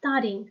just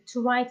studying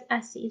to write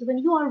essays, when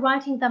you are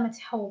writing them at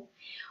home,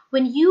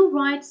 when you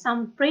write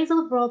some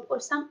phrasal verb or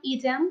some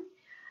idiom,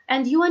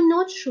 and you are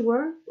not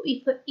sure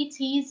if it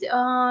is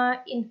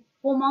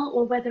informal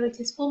or whether it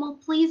is formal,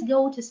 please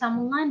go to some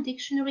online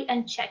dictionary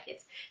and check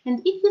it. And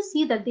if you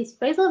see that this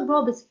phrasal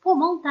verb is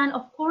formal, then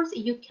of course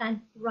you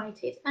can write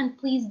it, and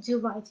please do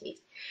write it.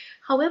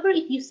 However,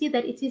 if you see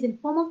that it is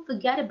informal,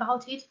 forget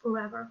about it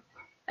forever,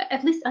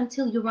 at least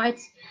until you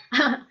write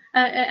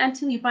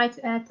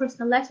a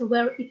personal letter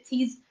where it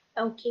is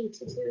okay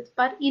to do it.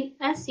 But in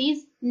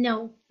essays,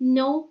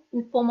 no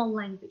informal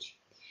language.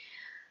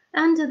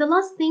 And the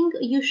last thing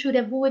you should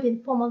avoid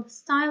in formal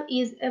style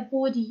is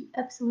avoid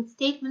absolute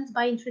statements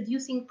by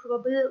introducing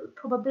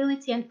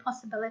probability and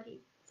possibility.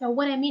 So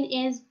what I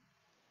mean is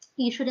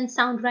you shouldn't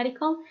sound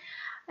radical.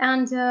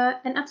 And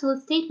an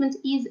absolute statement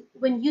is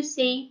when you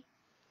say,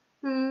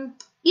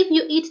 if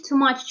you eat too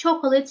much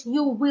chocolate,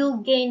 you will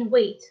gain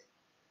weight.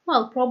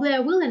 Well, probably I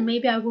will, and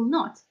maybe I will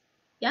not.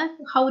 Yeah,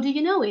 how do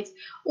you know it?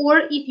 Or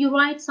if you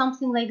write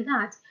something like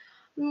that,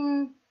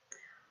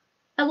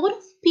 a lot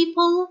of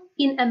people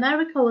in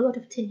America, or a lot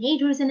of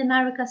teenagers in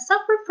America,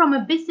 suffer from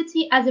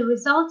obesity as a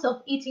result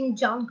of eating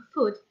junk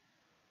food.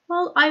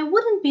 Well, I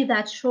wouldn't be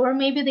that sure.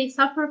 Maybe they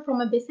suffer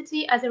from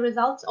obesity as a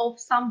result of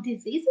some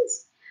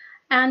diseases.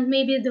 And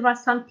maybe there are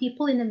some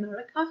people in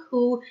America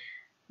who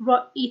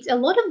eat a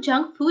lot of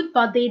junk food,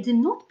 but they do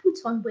not put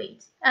on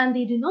weight and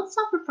they do not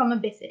suffer from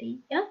obesity.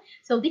 Yeah.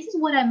 So this is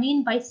what I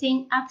mean by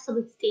saying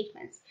absolute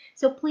statements.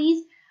 So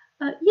please,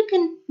 you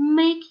can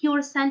make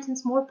your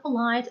sentence more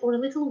polite or a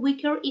little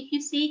weaker if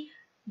you say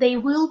they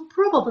will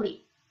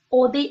probably,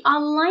 or they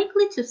are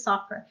likely to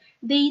suffer,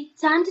 they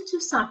tend to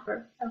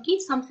suffer. Okay,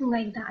 something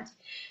like that.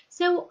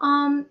 So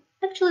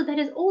actually that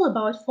is all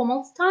about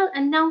formal style.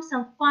 And now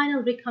some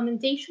final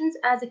recommendations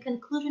as a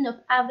conclusion of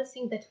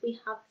everything that we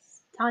have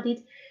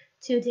studied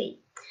today.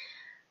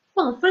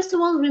 Well, first of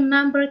all,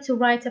 remember to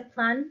write a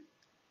plan.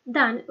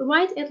 Then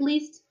write at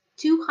least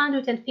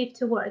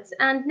 250 words.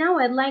 And now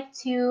I'd like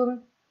to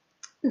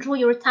draw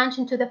your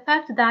attention to the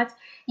fact that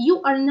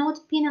you are not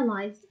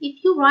penalized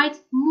if you write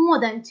more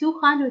than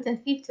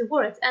 250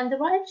 words. And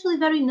there are actually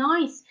very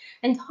nice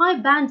and high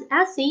band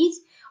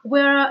essays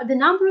where the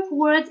number of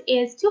words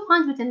is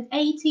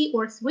 280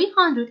 or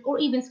 300 or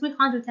even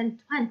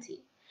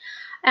 320.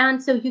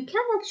 And so you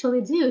can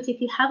actually do it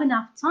if you have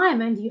enough time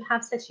and you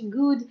have such a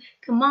good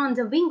command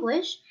of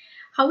English.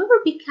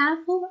 However, be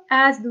careful,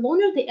 as the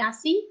longer the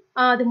essay,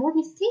 the more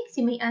mistakes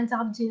you may end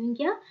up doing.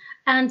 Yeah.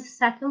 And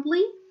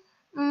secondly,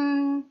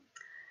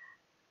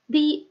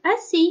 the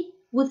essay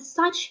with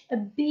such a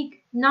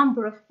big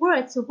number of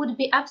words would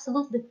be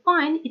absolutely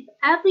fine if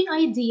every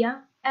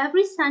idea,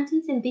 every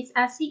sentence in this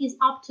essay is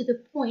up to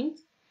the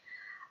point.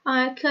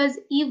 Because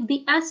if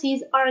the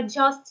essays are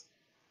just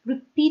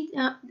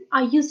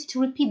are used to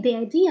repeat the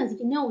ideas,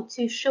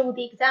 to show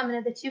the examiner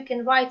that you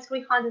can write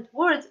 300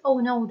 words, oh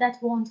no, that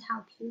won't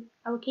help you.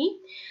 Okay.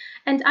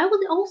 And I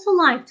would also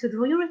like to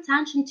draw your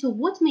attention to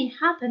what may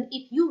happen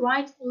if you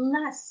write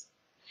less.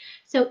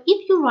 So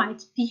if you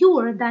write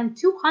fewer than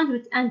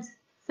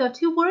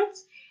 230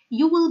 words,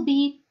 you will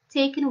be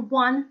taken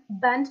 1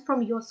 band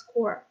from your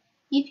score.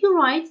 If you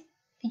write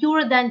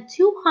fewer than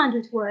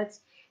 200 words,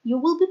 you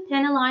will be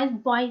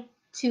penalized by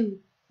 2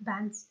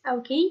 bands.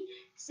 Okay,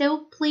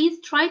 so please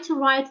try to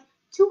write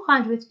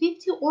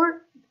 250,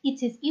 or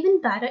it is even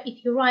better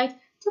if you write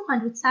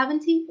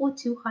 270 or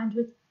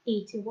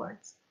 280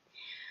 words.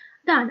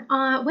 Then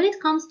when it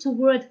comes to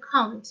word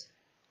count,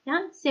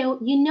 yeah, so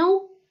you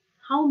know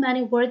how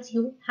many words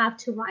you have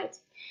to write.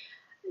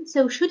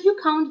 So should you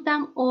count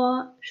them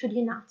or should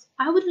you not?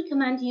 I would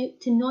recommend you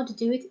to not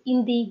do it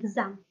in the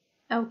exam.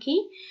 Okay,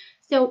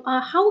 so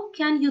how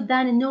can you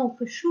then know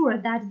for sure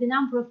that the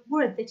number of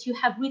words that you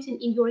have written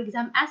in your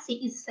exam essay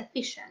is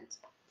sufficient?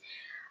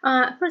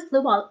 First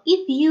of all,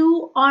 if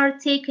you are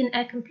taking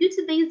a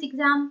computer-based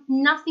exam,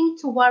 nothing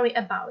to worry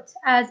about,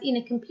 as in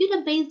a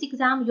computer-based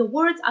exam, your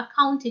words are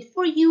counted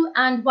for you,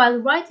 and while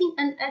writing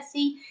an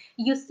essay,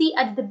 you see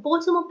at the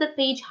bottom of the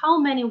page how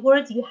many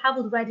words you have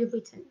already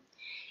written.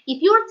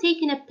 If you are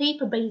taking a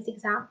paper-based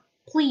exam,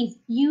 please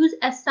use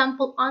a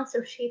sample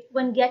answer sheet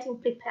when getting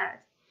prepared.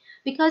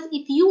 Because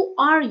if you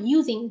are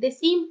using the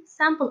same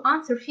sample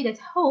answer sheet at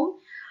home,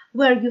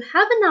 where you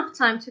have enough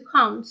time to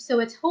count, so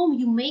at home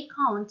you may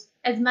count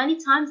as many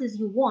times as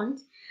you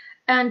want,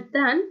 and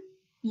then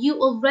you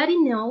already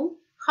know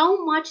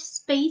how much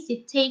space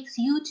it takes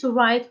you to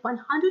write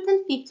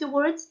 150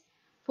 words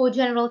for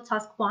general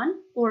task 1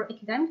 or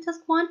academic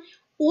task 1,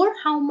 or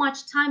how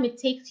much time it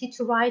takes you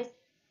to write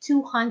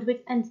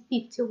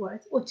 250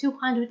 words or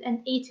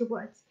 280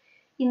 words.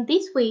 In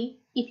this way,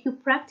 if you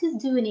practice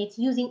doing it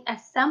using a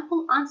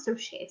sample answer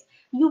sheet,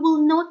 you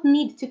will not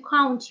need to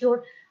count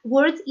your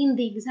words in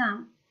the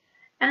exam.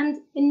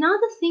 And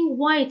another thing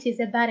why it is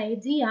a bad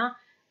idea,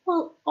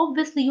 well,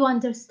 obviously you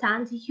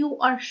understand you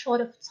are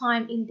short of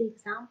time in the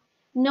exam,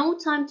 no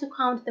time to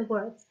count the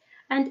words.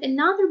 And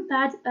another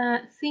bad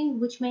thing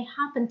which may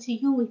happen to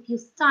you if you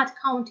start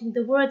counting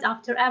the words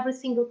after every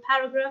single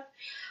paragraph,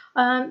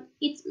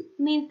 it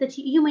means that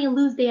you may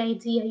lose the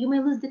idea, you may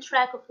lose the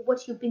track of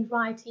what you've been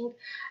writing,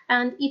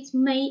 and it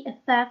may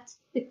affect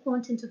the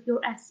content of your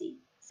essay.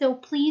 So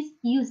please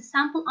use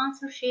sample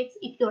answer sheets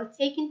if you're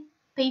taking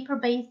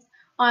paper-based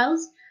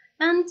IELTS,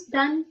 and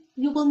then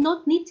you will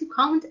not need to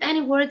count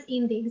any words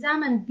in the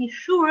exam, and be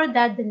sure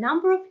that the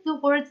number of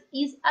your words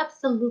is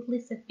absolutely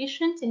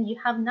sufficient and you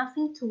have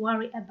nothing to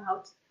worry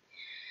about.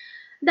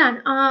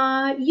 Then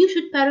you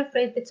should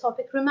paraphrase the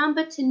topic.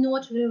 Remember to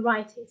not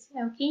rewrite it,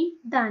 okay?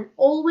 Then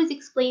always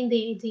explain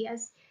the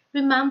ideas.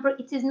 Remember,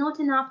 it is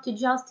not enough to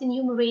just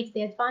enumerate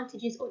the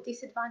advantages or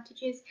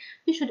disadvantages.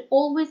 You should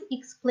always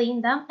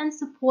explain them and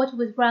support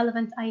with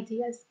relevant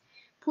ideas.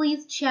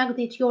 Please check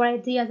that your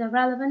ideas are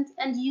relevant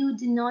and you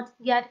do not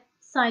get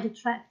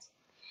sidetracked.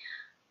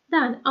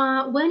 Then,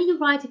 when you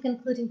write a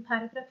concluding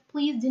paragraph,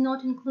 please do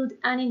not include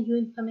any new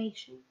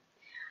information.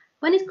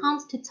 When it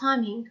comes to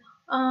timing,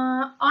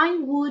 I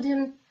would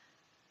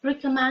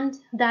recommend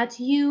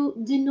that you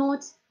do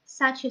not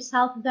set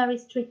yourself very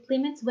strict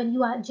limits when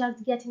you are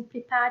just getting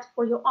prepared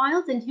for your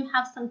IELTS and you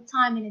have some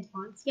time in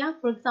advance. Yeah,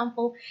 for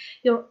example,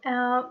 your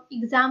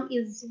exam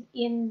is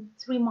in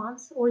 3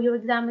 months or your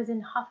exam is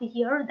in half a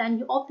year, then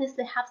you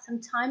obviously have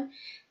some time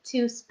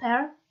to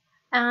spare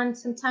and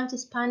some time to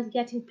spend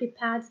getting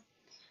prepared.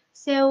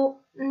 So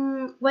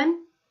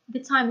when the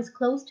time is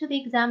close to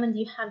the exam and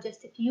you have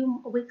just a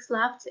few weeks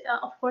left,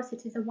 of course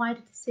it is a wise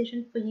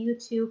decision for you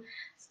to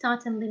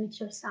start and limit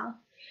yourself.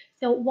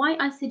 So why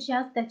I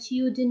suggest that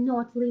you do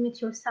not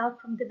limit yourself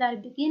from the very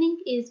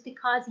beginning is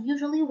because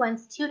usually when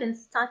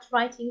students start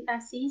writing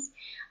essays,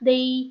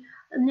 they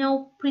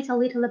know pretty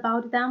little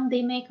about them.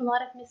 They make a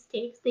lot of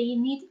mistakes. They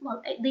need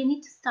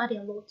to study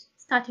a lot,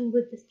 starting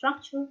with the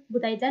structure,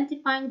 with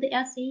identifying the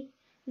essay,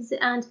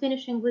 and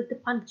finishing with the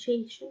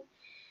punctuation.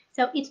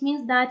 So it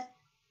means that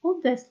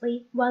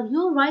obviously, while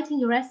you're writing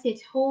your essay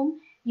at home,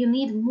 you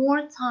need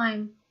more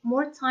time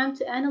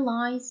to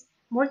analyze,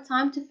 more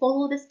time to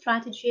follow the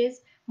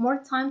strategies,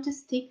 more time to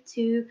stick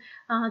to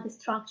the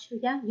structure.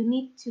 Yeah, you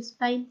need to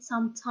spend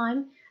some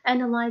time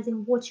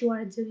analyzing what you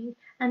are doing,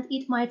 and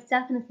it might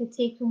definitely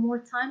take you more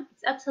time.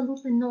 It's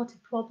absolutely not a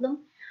problem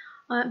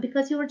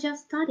because you are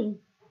just studying.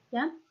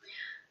 Yeah.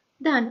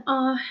 Then,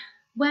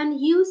 when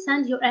you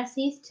send your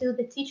essays to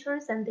the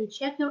teachers and they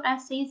check your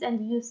essays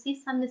and you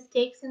see some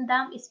mistakes in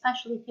them,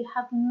 especially if you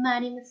have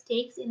many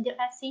mistakes in their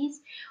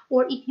essays,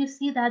 or if you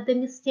see that the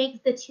mistakes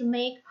that you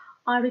make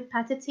are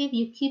repetitive,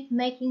 you keep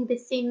making the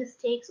same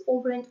mistakes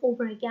over and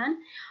over again,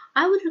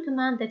 I would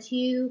recommend that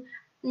you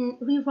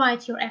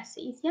rewrite your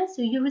essays. Yeah,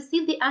 so you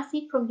receive the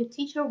essay from your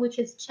teacher, which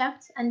is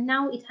checked, and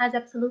now it has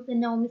absolutely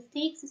no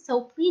mistakes.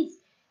 So please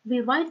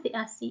rewrite the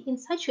essay in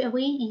such a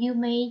way you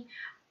may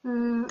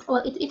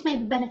it may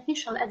be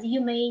beneficial as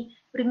you may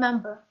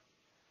remember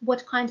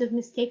what kind of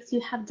mistakes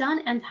you have done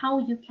and how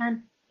you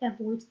can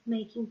avoid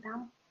making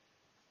them.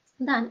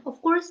 Then,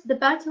 of course, the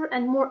better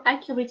and more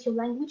accurate your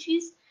language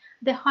is,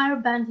 the higher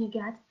band you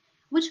get,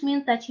 which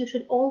means that you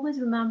should always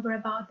remember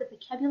about the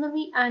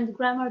vocabulary and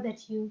grammar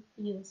that you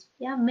use.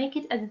 Yeah, make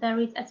it as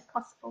varied as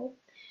possible.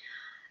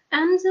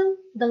 And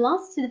the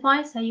last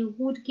advice I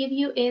would give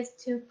you is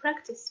to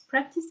practice,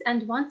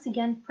 and once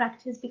again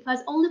practice, because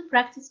only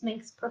practice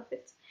makes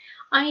perfect.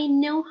 I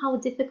know how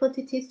difficult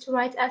it is to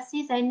write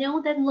essays. I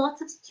know that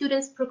lots of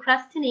students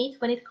procrastinate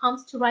when it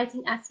comes to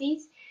writing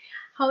essays.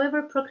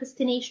 However,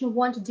 procrastination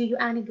won't do you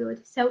any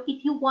good. So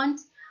if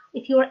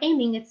you are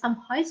aiming at some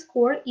high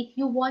score, if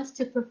you want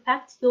to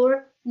perfect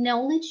your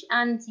knowledge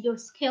and your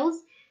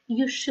skills,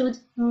 you should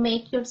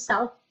make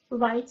yourself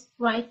write.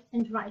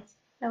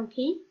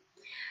 Okay?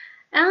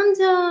 And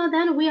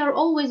then we are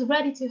always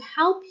ready to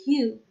help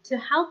you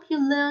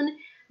learn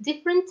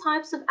different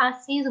types of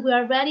essays. We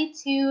are ready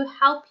to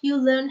help you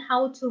learn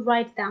how to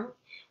write them,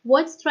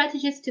 what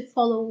strategies to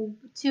follow,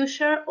 to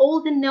share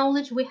all the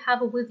knowledge we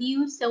have with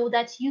you so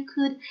that you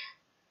could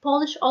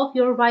polish off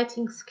your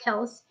writing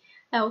skills.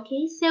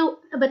 Okay, so,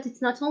 but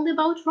it's not only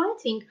about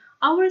writing.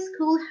 Our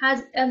school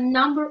has a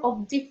number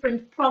of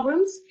different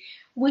programs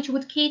which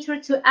would cater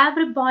to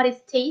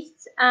everybody's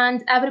tastes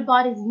and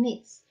everybody's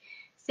needs.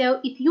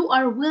 So if you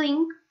are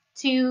willing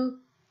to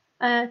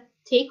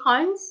take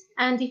IELTS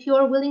and if you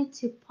are willing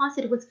to pass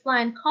it with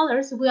flying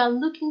colors, we are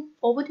looking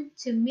forward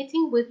to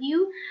meeting with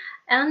you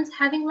and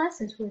having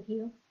lessons with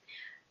you.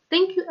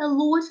 Thank you a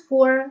lot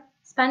for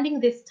spending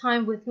this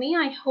time with me.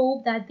 I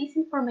hope that this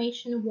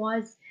information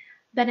was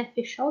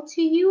beneficial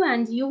to you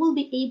and you will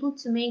be able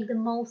to make the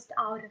most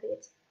out of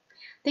it.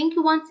 Thank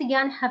you once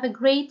again. Have a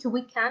great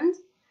weekend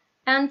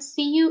and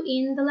see you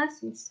in the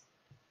lessons.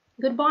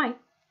 Goodbye.